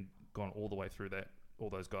 having gone all the way through that,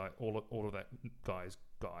 all of that guys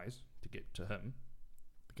to get to him.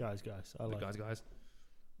 The guys.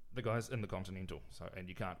 The guys in the Continental. So, and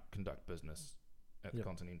you can't conduct business at the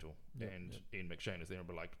Continental. And Ian McShane is there and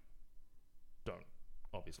be like, don't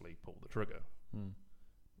obviously pull the trigger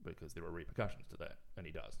because there are repercussions to that. And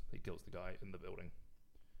he does. He kills the guy in the building,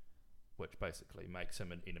 which basically makes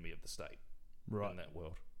him an enemy of the state in that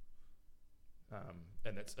world.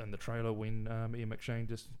 And that's in the trailer when Ian McShane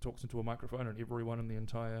just talks into a microphone and everyone in the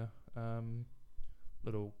entire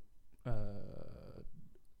little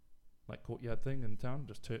like courtyard thing in town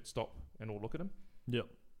just stop and all look at him. Yep.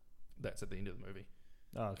 That's at the end of the movie.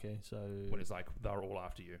 Oh, okay. So when it's like they're all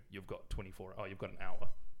after you, you've got you've got an hour.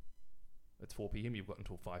 It's 4 p.m. You've got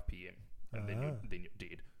until 5 p.m. and then you're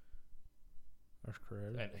dead. That's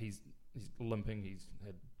creative. And he's limping.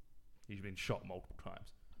 He's been shot multiple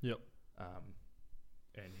times. Yep.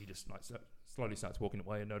 And he just like slowly starts walking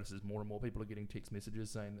away and notices more and more people are getting text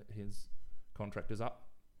messages saying that his contract is up,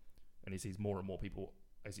 and he sees more and more people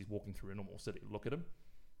as he's walking through a normal city look at him.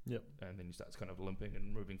 Yep. And then he starts kind of limping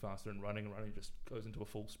and moving faster and running, just goes into a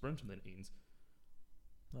full sprint and then ends.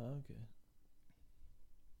 Oh, okay.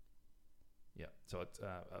 Yeah, so it's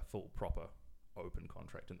a full proper open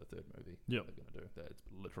contract in the third movie. Yep. They're going to do that. It's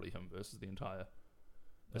literally him versus the entire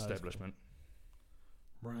establishment.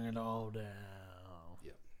 Cool. Bring it all down.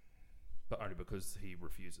 Yeah, but only because he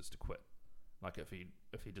refuses to quit. Like if he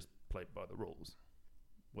just played by the rules,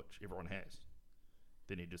 which everyone has,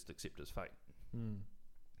 then he'd just accept his fate.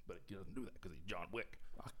 But he doesn't do that because he's John Wick.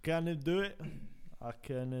 I can't do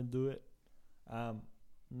it.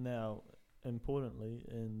 Now, importantly,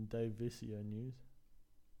 in Dave Vecchio news,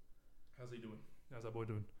 how's he doing? How's that boy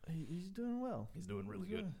doing? He's doing well. He's doing really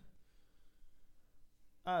good.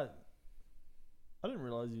 I didn't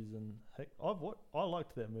realize he was in. I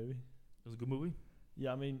liked that movie. It was a good movie.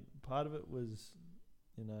 Yeah, I mean, part of it was,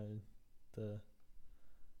 the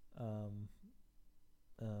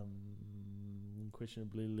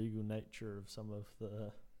questionably legal nature of some of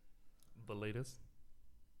the leaders.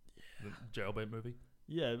 The jailbait movie.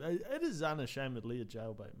 Yeah, it is unashamedly a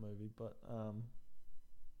jailbait movie, but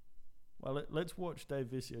let's watch Dave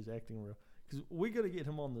Vecchio's acting reel, because we got to get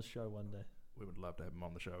him on the show one day. We would love to have him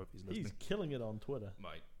on the show if he's listening. He's killing it on Twitter,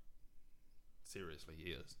 mate. Seriously,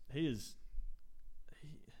 he is. He is.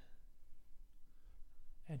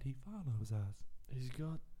 And he follows us. He's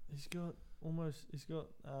got almost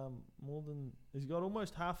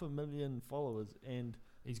 500,000 followers, and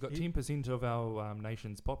he's got 10% of our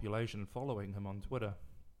nation's population following him on Twitter.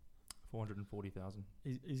 440,000.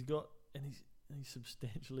 He's got he's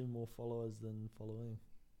substantially more followers than following.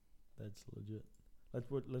 That's legit. Let's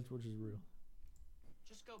watch his reel.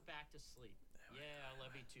 Just go back to sleep. Yeah, I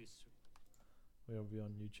love you too. We'll be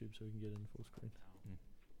on YouTube so we can get in full screen.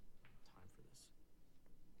 Time for this.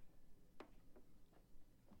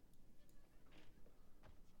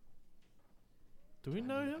 Do we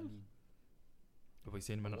know him? Have we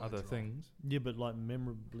seen him in other things? Yeah, but like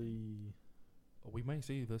memorably. We may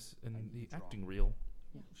see this in the acting reel.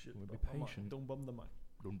 Oh, shit. We'll be patient. Don't bump the mic.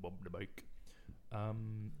 Don't bump the mic.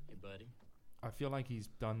 Hey, buddy. I feel like he's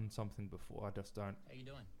done something before. I just don't. How you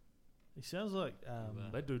doing? He sounds like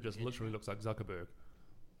that dude just literally looks like Zuckerberg,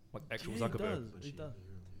 like actual yeah, Zuckerberg. He does.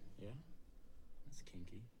 Yeah, that's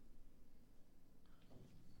kinky.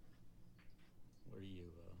 What are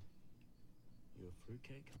you? You a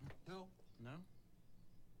fruitcake? Huh? No.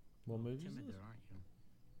 What movie is Timid this? there, aren't you?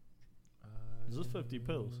 Is this 50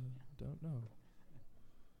 pills? Don't know.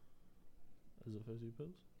 Is it 50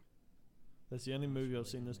 pills? That's the only movie I've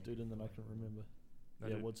seen this dude in that I can remember. That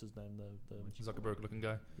yeah, dude? what's his name? The Zuckerberg looking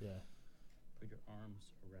guy. Yeah. Put your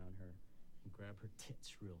arms around her and grab her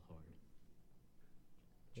tits real hard.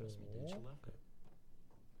 Trust me, didn't you love her?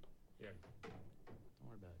 Here. Don't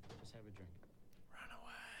worry about it. Just have a drink. Run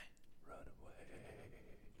away. Run away.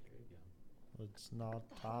 There you go. It's not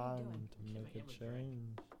time to make a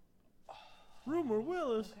change. Rumor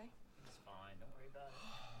Willis. Okay. It's fine. Don't worry about it.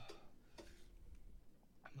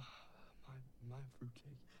 My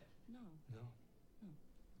fruitcake. No. No.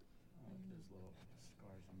 Oh, look at his little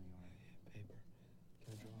scars on the arm. Paper.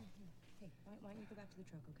 Can I draw? Hey, why don't you go back to the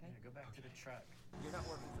truck, okay? Yeah, go back to the truck. You're not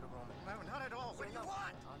working for the Roman. No, not at all. What do you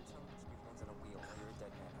want? I'm telling you to keep your hands on a wheel while you're a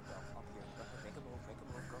dead man. Now, up here. Go ahead, make a move.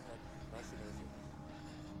 Go ahead. Nice and easy.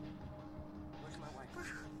 Where's my wife?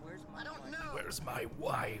 I don't know. Where's my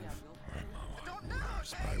wife? I don't know.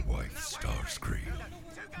 Where's my wife, Starscream?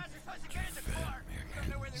 Two guys are supposed to get in the car. I don't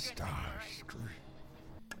know where they're getting Starscream.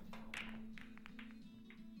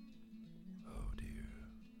 Oh dear.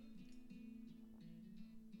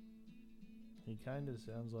 He kind of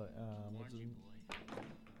sounds like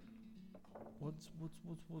what's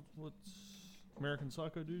American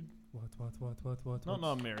Psycho, dude? What?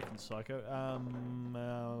 Not American Psycho.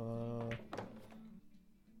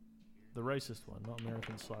 The racist one, not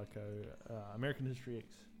American Psycho. American History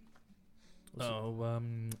X.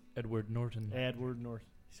 Edward Norton. Edward Norton.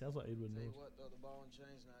 He sounds like Edward Norton. What though, the ball and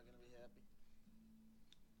chain's not gonna be happy.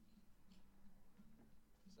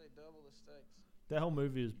 Say double the stakes. That whole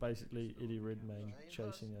movie is basically Eddie Redmayne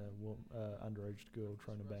chasing a underage girl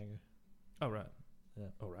trying to bang her. Oh right.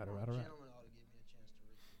 Yeah. All right. Gentlemen ought to give me a chance to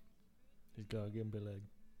read. He's got to give him a leg.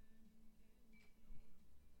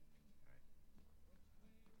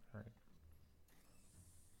 All right.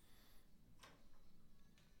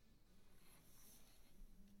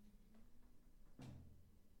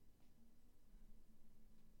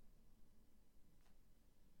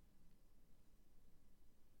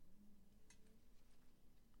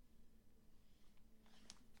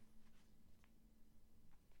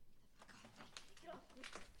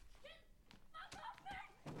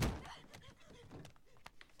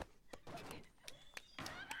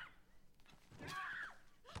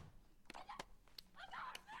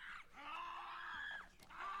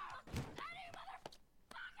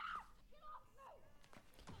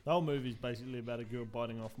 The whole movie is basically about a girl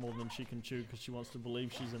biting off more than she can chew because she wants to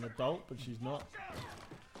believe she's an adult, but she's not.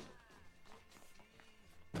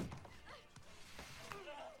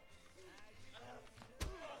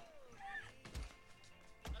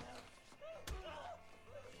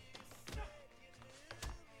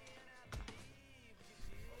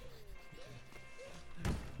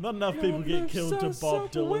 Not enough people get killed to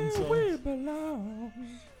Bob Dylan songs.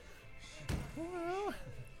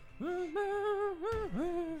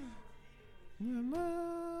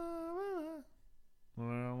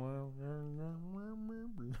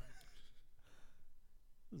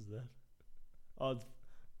 What's that? Oh, it's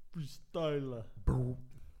freestyler.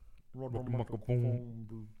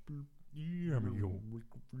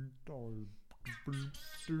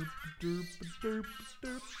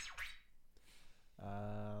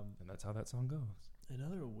 And that's how that song goes.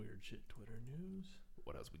 Another weird shit Twitter news.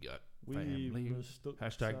 What else we got? We Family. mistook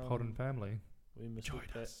Hashtag some- Pod and Family. We mistook Join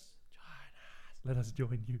that. us. Let us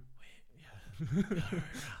join you.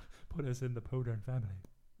 Put us in the Podern family.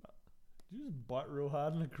 Did you just bite real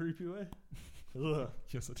hard in a creepy way? Ugh.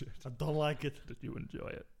 Yes, I did. I don't like it. Did you enjoy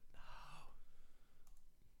it?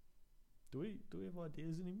 Do we have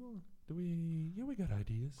ideas anymore? Do we? Yeah, we got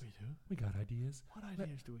ideas. We do. We got ideas. What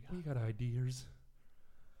ideas do we got? We got ideas.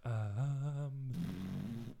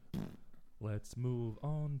 Let's move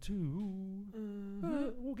on to.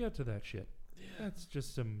 We'll get to that shit. Yeah. That's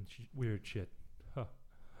just some weird shit. Huh.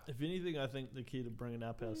 If anything, I think the key to bringing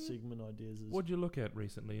up our segment ideas is... What'd you look at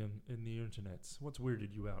recently in the internets? What's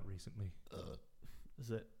weirded you out recently? Is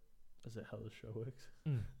that how the show works?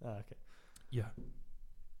 Okay. Yeah.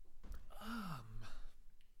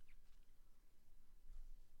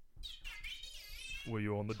 Were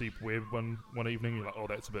you on the deep web one evening? You're like, oh,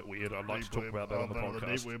 that's a bit weird. I'd like to talk about that on the podcast. I've been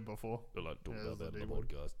on the deep web before. I'd like to talk about that on the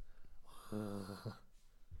podcast.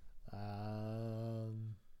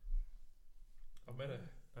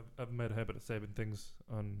 I've made a habit of saving things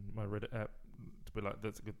on my Reddit app to be like,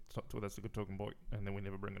 that's a good talking point, and then we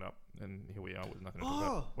never bring it up, and here we are with nothing to talk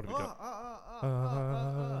about. What have we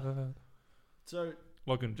got? So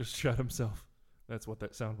Logan just shot himself. That's what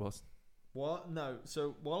that sound was. What? No.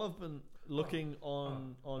 So while I've been looking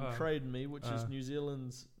on Trade Me, which is New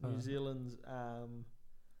Zealand's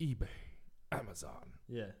eBay, Amazon,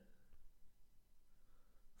 yeah,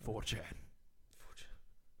 4chan.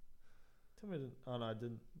 Tell me, I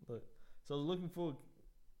didn't look. So I was looking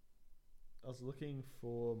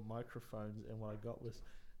for microphones, and what I got was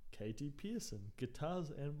Katie Pearson Guitars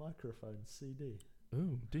and Microphones CD.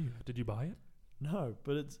 Oh, did you buy it? No,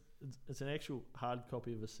 but it's an actual hard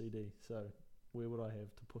copy of a CD. So where would I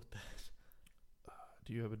have to put that?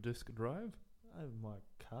 Do you have a disk drive? I have my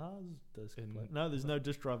car's disk player. No, there's no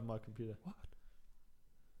disk drive in my computer.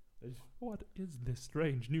 What is this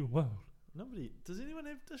strange new world? Does anyone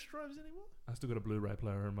have disk drives anymore? I still got a Blu-ray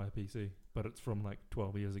player on my PC, but it's from like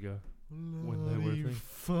 12 years ago when they were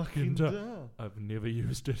fucking dumb. I've never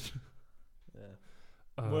used it. Yeah.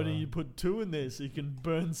 Why don't you put 2 in there so you can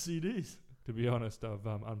burn CDs? To be honest, I've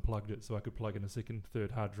unplugged it so I could plug in a second,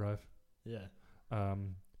 third hard drive. Yeah.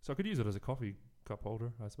 So I could use it as a coffee cup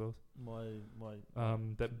holder, I suppose.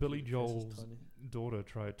 That Billy Joel's daughter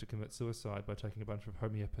tried to commit suicide by taking a bunch of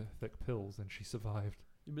homeopathic pills, and she survived.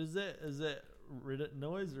 But is that Reddit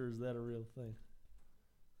noise, or is that a real thing?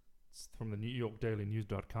 It's from the New York Daily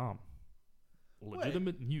News.com.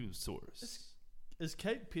 Legitimate news source. Is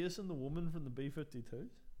Kate Pearson the woman from the B-52s?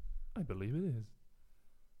 I believe it is.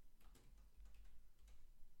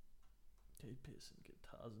 Kate Pearson,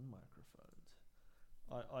 guitars and microphones.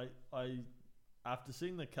 I after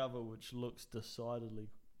seeing the cover, which looks decidedly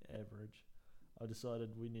average, I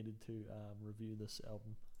decided we needed to review this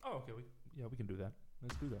album. Oh, okay. We can do that.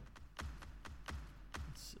 Let's do that.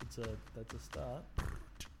 That's a start.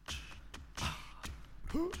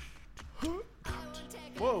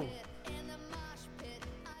 Whoa.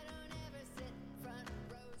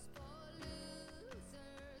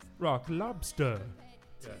 Rock Lobster.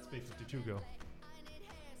 Yeah, it's B-52 girl.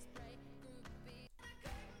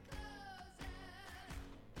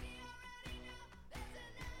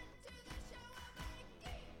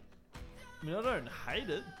 I mean, I don't hate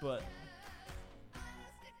it, but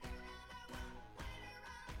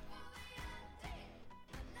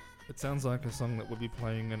it sounds like a song that would be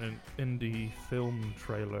playing in an indie film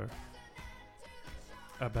trailer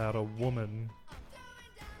about a woman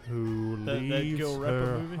who leaves girl rapper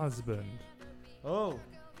her movie? husband. Oh,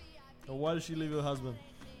 well, why does she leave her husband?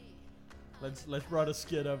 Let's write a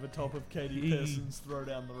skit over top of Katie Pearson's "Throw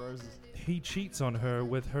Down the Roses." He cheats on her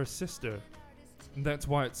with her sister. And that's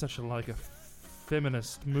why it's such a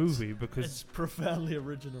feminist movie, because It's profoundly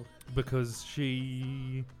original. because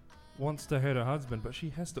she wants to hate her husband, but she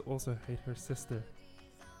has to also hate her sister.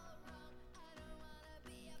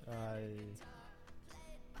 I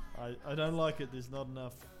don't like it. There's not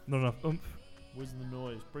enough. Not enough oomph. Where's the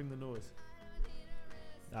noise? Bring the noise.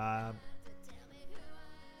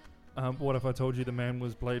 What if I told you the man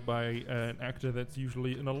was played by an actor that's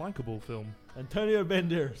usually in a likable film? Antonio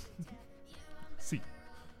Banderas. See.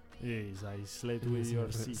 Yes, I slept with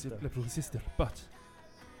your sister. Slept with sister, but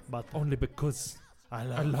But only because I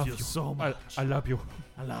love you so much. I love you.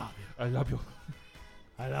 I love you. I love you.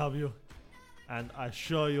 I love you. And I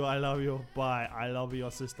show you I love you by I love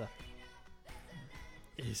your sister.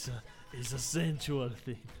 It's a sensual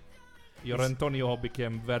thing. Your Antonio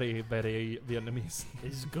became very, very Vietnamese.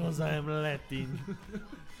 It's because I am Latin.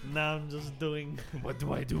 Now I'm just doing. What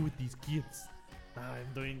do I do with these kids? Now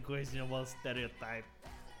I'm doing questionable stereotype.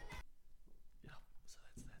 Yeah, so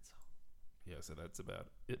that's that song. Yeah, so that's about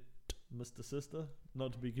it. Mr. Sister,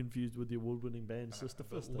 not to be confused with the award-winning band Sister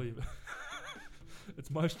Fister. Believe it.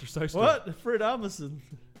 It's Meister Sister. What? Fred Armisen.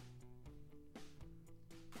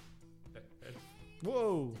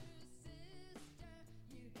 Whoa.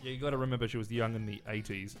 Yeah, you got to remember she was young in the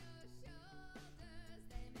 80s.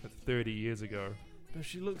 That's 30 years ago. But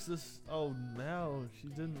she looks this old now. She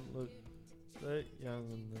didn't look that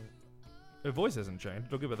young in the... Her voice hasn't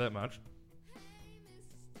changed. I'll give it that much.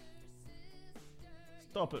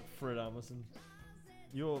 Stop it, Fred Armisen.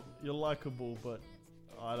 You're likable, but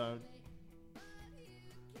I don't.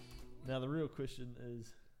 Now the real question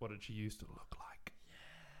is, what did she used to look like? Yeah.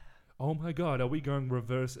 Oh my God, are we going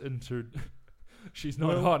reverse into? She's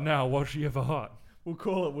not hot now. Was she ever hot? We'll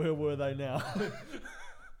call it Where Were They Now?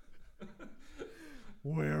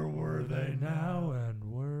 Where were they now, and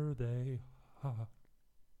were they hot?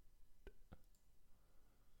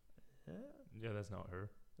 Yeah. Yeah, that's not her.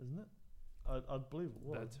 Isn't it? I believe it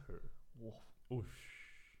was. That's her. Woof. Oof.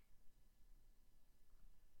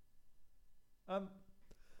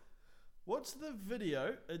 What's the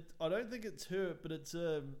video? I don't think it's her, but it's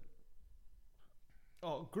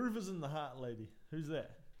Groover's in the Heart lady. Who's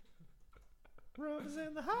that? Groover's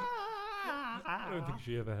in the Heart. I don't think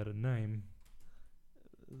she ever had a name.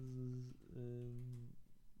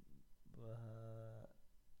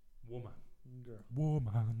 Woman. Girl.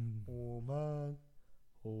 Woman.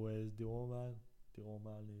 Who is the woman? The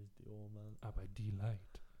woman is the woman. Aber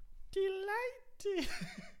Delight. Delight.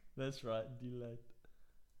 That's right, Delight.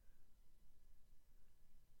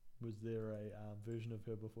 Was there a version of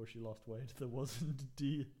her before she lost weight that wasn't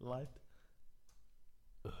Delight?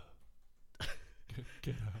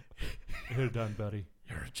 Get out. You're done, buddy.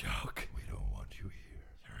 You're a joke. We don't want you here.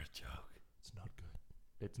 You're a joke. It's not good.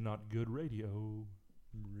 It's not good radio.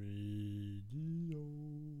 Radio.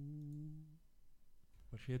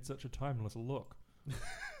 But she had such a timeless look.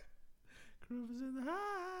 Groover's in the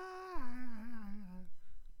Heart.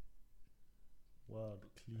 Wild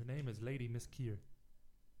Her name is Lady Miss Keir.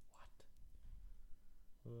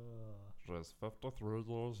 She's 53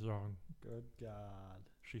 years young. Good God.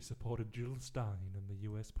 She supported Jill Stein in the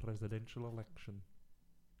US presidential election.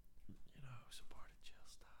 You know who supported Jill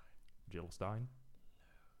Stein? Jill Stein?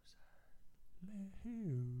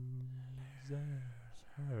 Losers.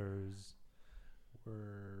 Hers.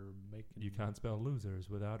 We're making... You can't spell losers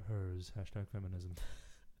without hers. Hashtag feminism.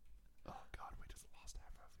 Oh God, we just lost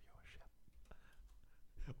half our viewership.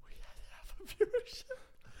 We had half a viewership.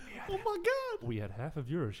 Oh my god! We had half of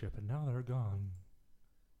viewership and now they're gone.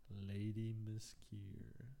 Lady Miss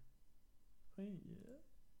Keir. Wait, yeah.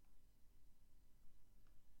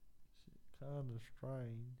 She's kind of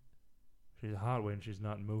strange. She's hot when she's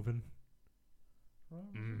not moving.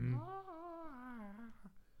 Mm-hmm.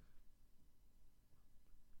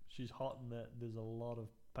 She's hot in that there's a lot of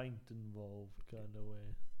paint involved, kind of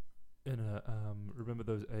way. In a remember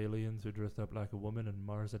those aliens who dressed up like a woman in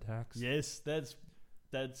Mars Attacks? Yes, that's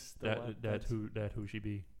the one. That who she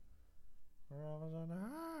be.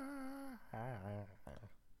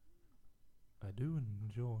 I do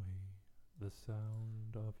enjoy the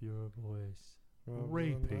sound of your voice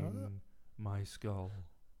raping my skull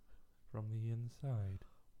from the inside.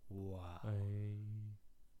 Wow. I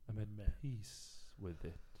am at peace with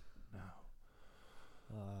it now.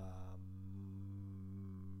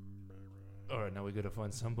 Alright, now we gotta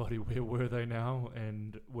find somebody. Where were they now?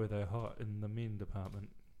 And were they hot in the men department?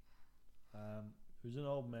 Who's an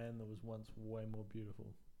old man that was once way more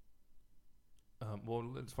beautiful? Well,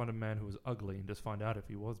 let's find a man who was ugly and just find out if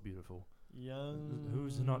he was beautiful. Young.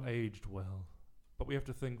 Who's not aged well. But we have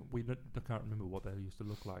to think, we can't remember what they used to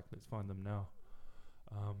look like. Let's find them now.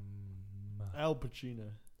 Al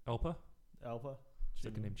Pacino. Alpa? Alpa?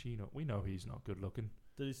 Second name Chino. We know he's not good looking.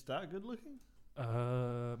 Did he start good looking?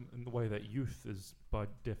 In the way that youth is, by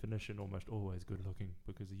definition, almost always good looking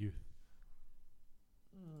because of youth.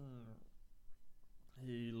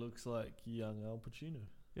 He looks like young Al Pacino.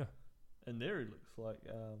 Yeah. And there he looks like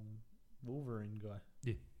Wolverine guy.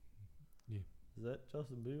 Yeah. Yeah. Is that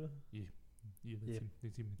Justin Bieber? Yeah. Yeah, that's him.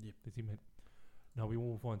 That's him. Yep. That's him, mate. Now we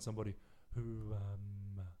will find somebody who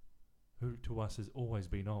to us has always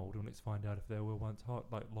been old, and let's find out if they were once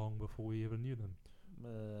hot, like long before we ever knew them.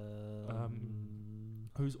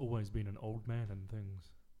 Who's always been an old man and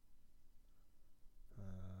things?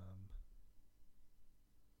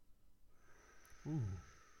 Ooh.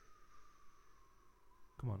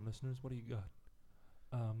 Come on, listeners, what do you got?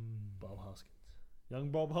 Bob Hoskins.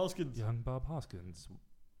 Young Bob Hoskins. Young Bob Hoskins.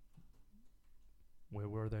 Where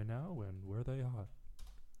were they now and were they hot?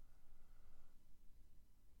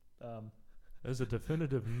 There's a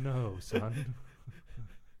definitive no, son.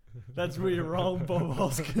 That's where you're wrong. Bob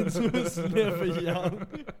Hoskins was never young.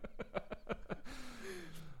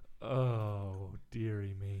 Oh,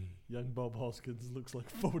 dearie me. Young Bob Hoskins looks like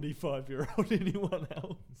 45-year-old anyone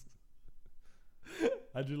else.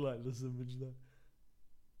 I do like this image though.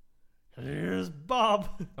 Here's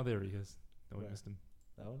Bob. Oh, there he is. No, we missed him.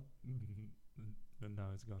 That one? No,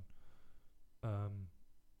 it's gone.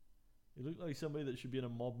 He looked like somebody that should be in a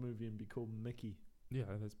mob movie and be called Mickey. Yeah,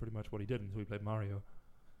 that's pretty much what he did until he played Mario.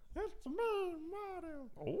 It's me, Mario.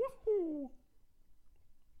 Oh.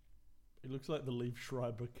 He looks like the Liev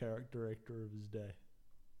Schreiber character actor of his day.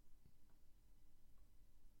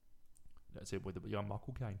 That's it with the young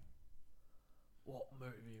Michael Caine. What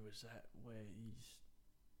movie was that where he's...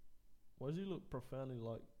 Why does he look profoundly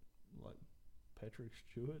like Patrick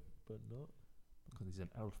Stewart, but not? Because he's an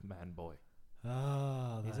elf man boy.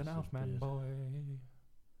 Ah, he's an elf man boy.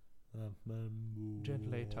 Elfman boy.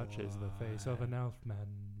 Gently touches the face of an elf man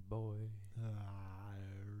boy.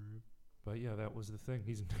 But yeah, that was the thing.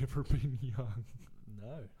 He's never been young.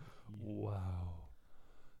 No. Wow.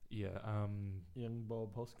 Yeah. Young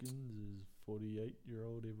Bob Hoskins is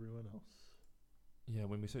 48-year-old everyone else. Yeah,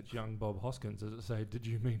 when we search young Bob Hoskins, does it say, did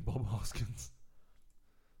you mean Bob Hoskins?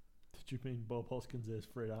 Did you mean Bob Hoskins as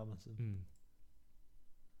Fred Armisen?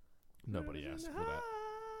 Nobody asked for that.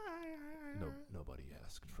 No, nobody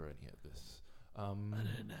asked for any of this. I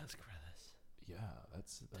didn't ask for this. Yeah,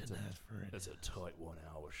 that's a tight 1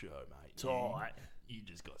 hour show, mate. Tight. You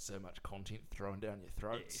just got so much content thrown down your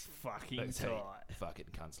throats. It's fucking That's tight. Hey, fucking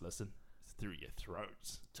cunts, listen. It's through your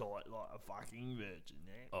throats. Tight like a fucking virgin,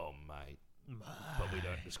 eh? Oh, mate. But we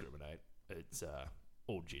don't discriminate. It's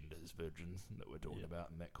all genders, virgins that we're talking about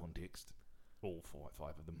in that context. All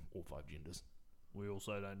five of them, all 5 genders. We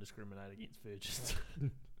also don't discriminate against virgins.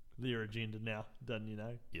 They're a gender now, don't you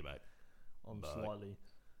know? Yeah, mate. I'm slightly...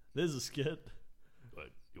 There's a skit.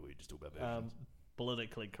 But we just talk about virgins.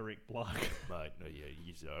 Politically correct bloke. Mate, no,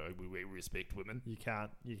 yeah, we respect women. You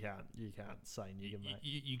can't say nigger, mate.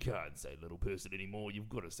 You can't say little person anymore. You've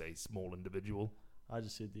got to say small individual. I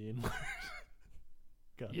just said the N-word.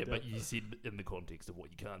 Yeah, but you said in the context of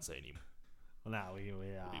what you can't say anymore. No, we can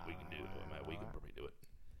do it, mate. We can probably do it.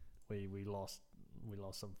 We lost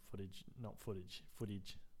some footage, not footage.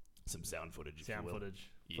 Some sound footage, if you will.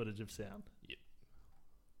 Footage. Yeah. Footage of sound. Yep.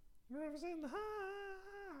 Rivers in the high.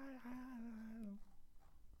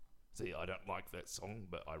 See, I don't like that song,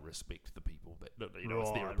 but I respect the people that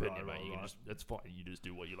it's their opinion, mate. It's fine. You just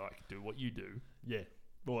do what you like. Do what you do. Yeah.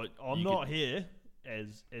 Well, I'm not here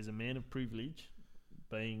as a man of privilege,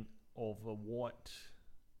 being of a white,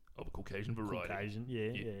 of a Caucasian variety. Caucasian,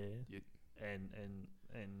 yeah. And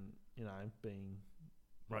you know, being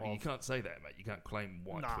right. You can't say that, mate. You can't claim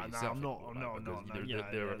white for yourself. No,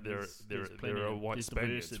 there are white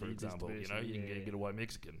Spaniards, for example. You know, you can get a white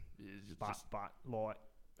Mexican. But like,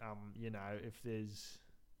 you know, if there's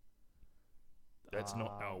that's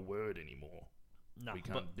not our word anymore. No, we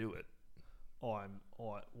can't do it.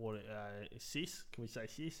 Cis? Can we say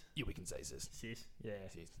cis? Yeah, we can say cis. Cis, yeah.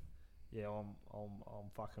 Cis. Yeah, I'm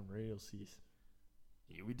fucking real cis.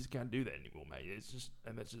 Yeah, we just can't do that anymore, mate. It's just,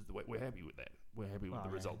 and that's just the way we're happy with that. We're happy with the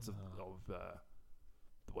results of the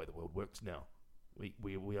way the world works now.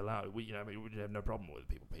 We allow we have no problem with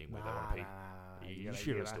people peeing where they want to pee. You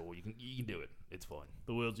share a store, you can do it. It's fine.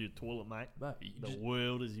 The world's your toilet, mate. The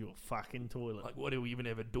world is your fucking toilet. Like, what do we even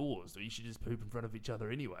have doors? So you should just poop in front of each other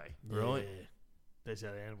anyway, right? Yeah. That's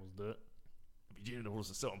how the animals do it. If your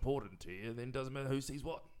genitals are so important to you, then it doesn't matter who sees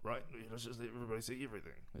what, right? Let's just let everybody see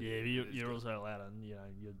everything. Yeah, you're also allowed, and you know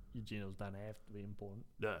your genitals don't have to be important.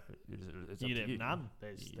 No, it's you up can to have none.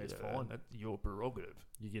 That's fine. That's your prerogative.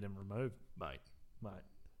 You get them removed, mate.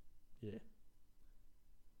 Yeah.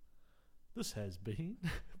 This has been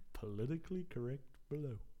Politically Correct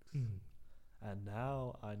Blokes. And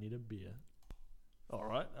now I need a beer. All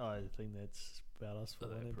right, I think that's about us for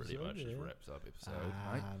one pretty episode. much just wraps up episode,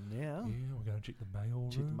 mate. Now, yeah, we're going to check the mail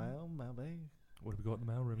room. Check the mailbag. What have we got in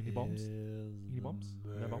the mail room? Any bombs? Any bombs?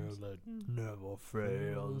 No bombs? Never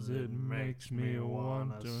fails. It makes me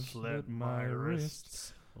want to slit my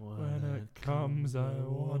wrists. When it comes, I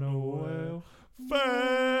want to wail.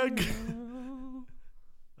 Fag!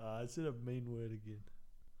 I said a mean word again.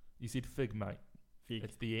 You said fig, mate. Fig.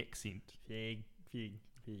 It's the accent. Fig.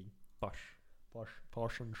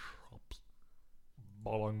 Posh and shops.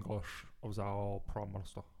 Bolonglish was our Prime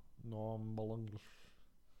Minister. Non-Bolonglish.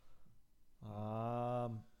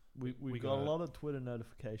 We got a lot of Twitter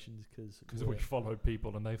notifications because we followed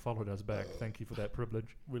people and they followed us back. Thank you for that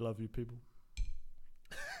privilege. We love you, people.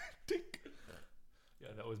 Tick.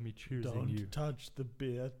 Yeah, that was me choosing Don't you. touch the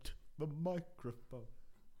beer, the microphone.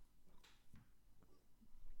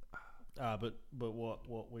 But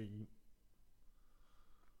what we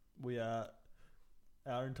are,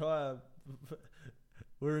 our entire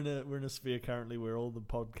we're in a sphere currently where all the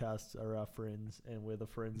podcasts are our friends, and we're the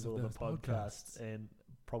friends of all the podcasts, and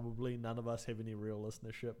probably none of us have any real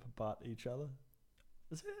listenership but each other.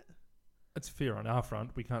 Is it? It's fair on our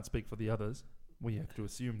front. We can't speak for the others. We have to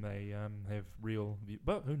assume they have real view.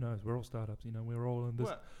 But who knows? We're all startups, you know. We're all in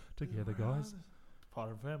this together, guys.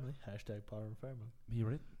 Part of the family. Hashtag part of the family. You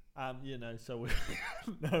read? You know, so we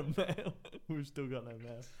no mail. We've still got no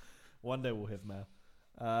mail. One day we'll have mail.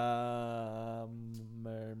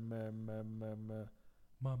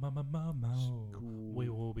 We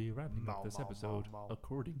will be wrapping up this episode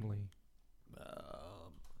accordingly.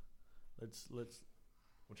 Let's.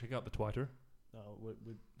 We'll check out the Twitter. No,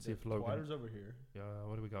 see if the Logan. Twitter's over here. Yeah,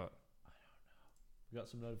 what do we got? I don't know. We got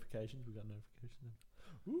some notifications.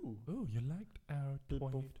 Ooh, you liked our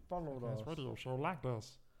people followed us. Radio show liked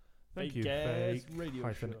us. Thank Fake you. Ass Radio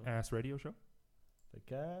hyphen Show. Ass Radio Show.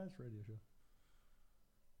 Fake Ass Radio Show.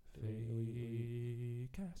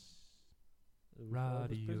 Fake Ass Radio.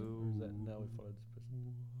 Radio. Now we followed this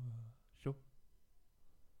person. Show.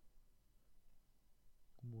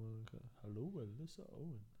 Hello, Alyssa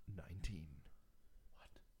Owen. 19.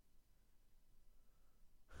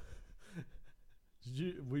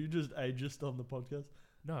 Were you just ageist on the podcast?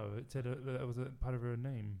 No, it said that was a part of her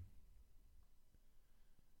name.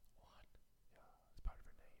 What? Yeah, it's part of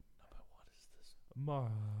her name. No, but what is this?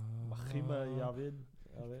 Mahima Yavid.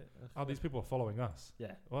 Oh, these people are following us.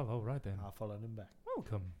 Yeah. Well, all right then. I'll follow them back.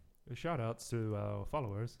 Welcome. Shout outs to our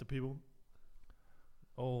followers. The people.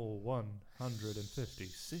 All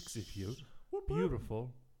 156 of you.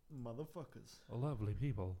 Beautiful. Motherfuckers. Lovely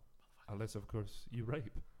people. Unless, of course, you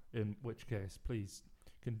rape. In which case, please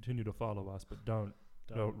continue to follow us, but don't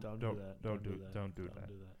do that. Don't do that.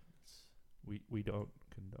 We don't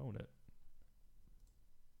condone it.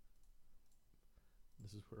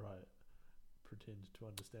 This is where I pretend to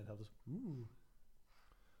understand how this.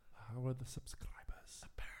 How are the subscribers?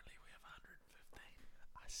 Apparently, we have 115.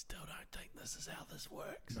 I still don't think this is how this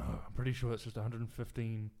works. No, I'm pretty sure it's just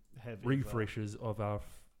 115 refreshes of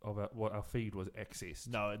what our feed was accessed.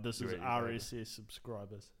 No, this is RSS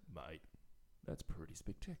subscribers. Mate, that's pretty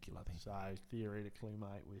spectacular then. So theoretically,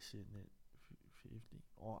 mate, we're sitting at 50.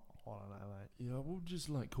 I don't know, mate. Yeah, we'll just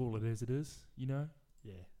call it as it is, you know?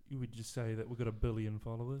 Yeah. You would just say that we've got 1 billion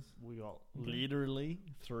followers. We got literally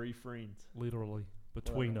 3 friends. Literally.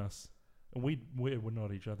 Between us. And we're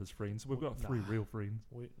not each other's friends. We've got 3 real friends.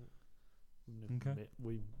 We've Okay.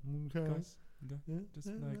 met. Guys, okay. Just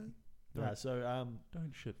like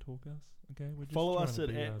don't shit talk us. Okay, we're just follow trying us to at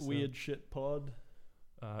be ourselves. Weird Shit Pod.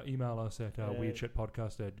 Email us at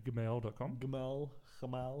weirdshitpodcast@gmail.com. Gamal.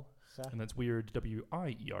 And that's weird,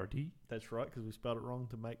 WIERD. That's right, because we spelled it wrong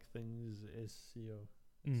to make things SEO.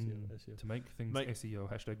 SEO. To make things SEO,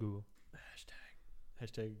 hashtag Google.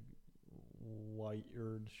 Hashtag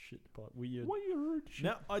weird shit pod. Weird shit.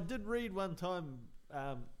 Now, I did read one time,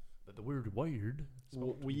 but the word weird,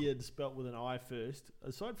 weird spelt with an I first.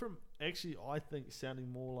 Aside from actually, I think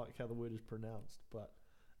sounding more like how the word is pronounced, but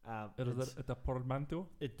it is a portmanteau.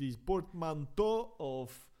 It is portmanteau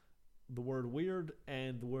of the word weird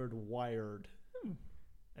and the word wired,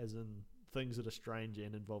 as in things that are strange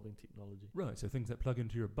and involving technology. Right, so things that plug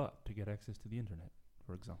into your butt to get access to the internet,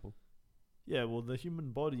 for example. Yeah, well, the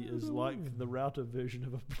human body is like the router version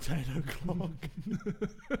of a potato clock.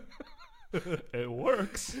 It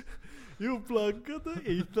works. You plug the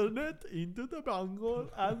Ethernet into the dongle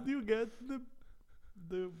and you get the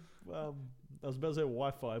I was about to say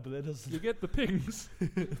Wi-Fi, but that doesn't. You get the pings.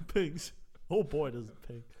 Pings. Oh boy, does it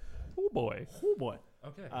ping. Oh boy. Oh boy.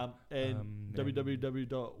 Okay. And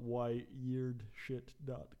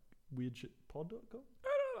www.weirdshitpod.com. No,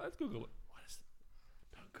 let's Google it. What is it?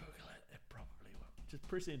 Don't Google it. It probably will. Just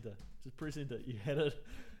press enter. Just press enter. You had it.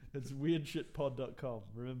 It's weirdshitpod.com.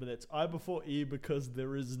 Remember, that's I before E because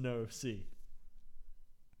there is no C.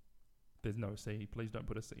 There's no C. Please don't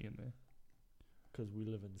put a C in there. Because we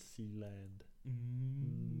live in Sealand.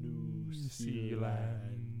 New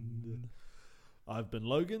Zealand. I've been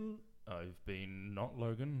Logan. I've been not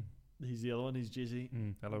Logan. He's the other one. He's Jesse.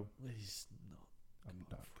 Hello. He's not. I'm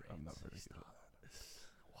not very good at that.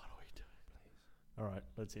 What are we doing, please? All right,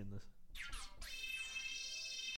 let's end this.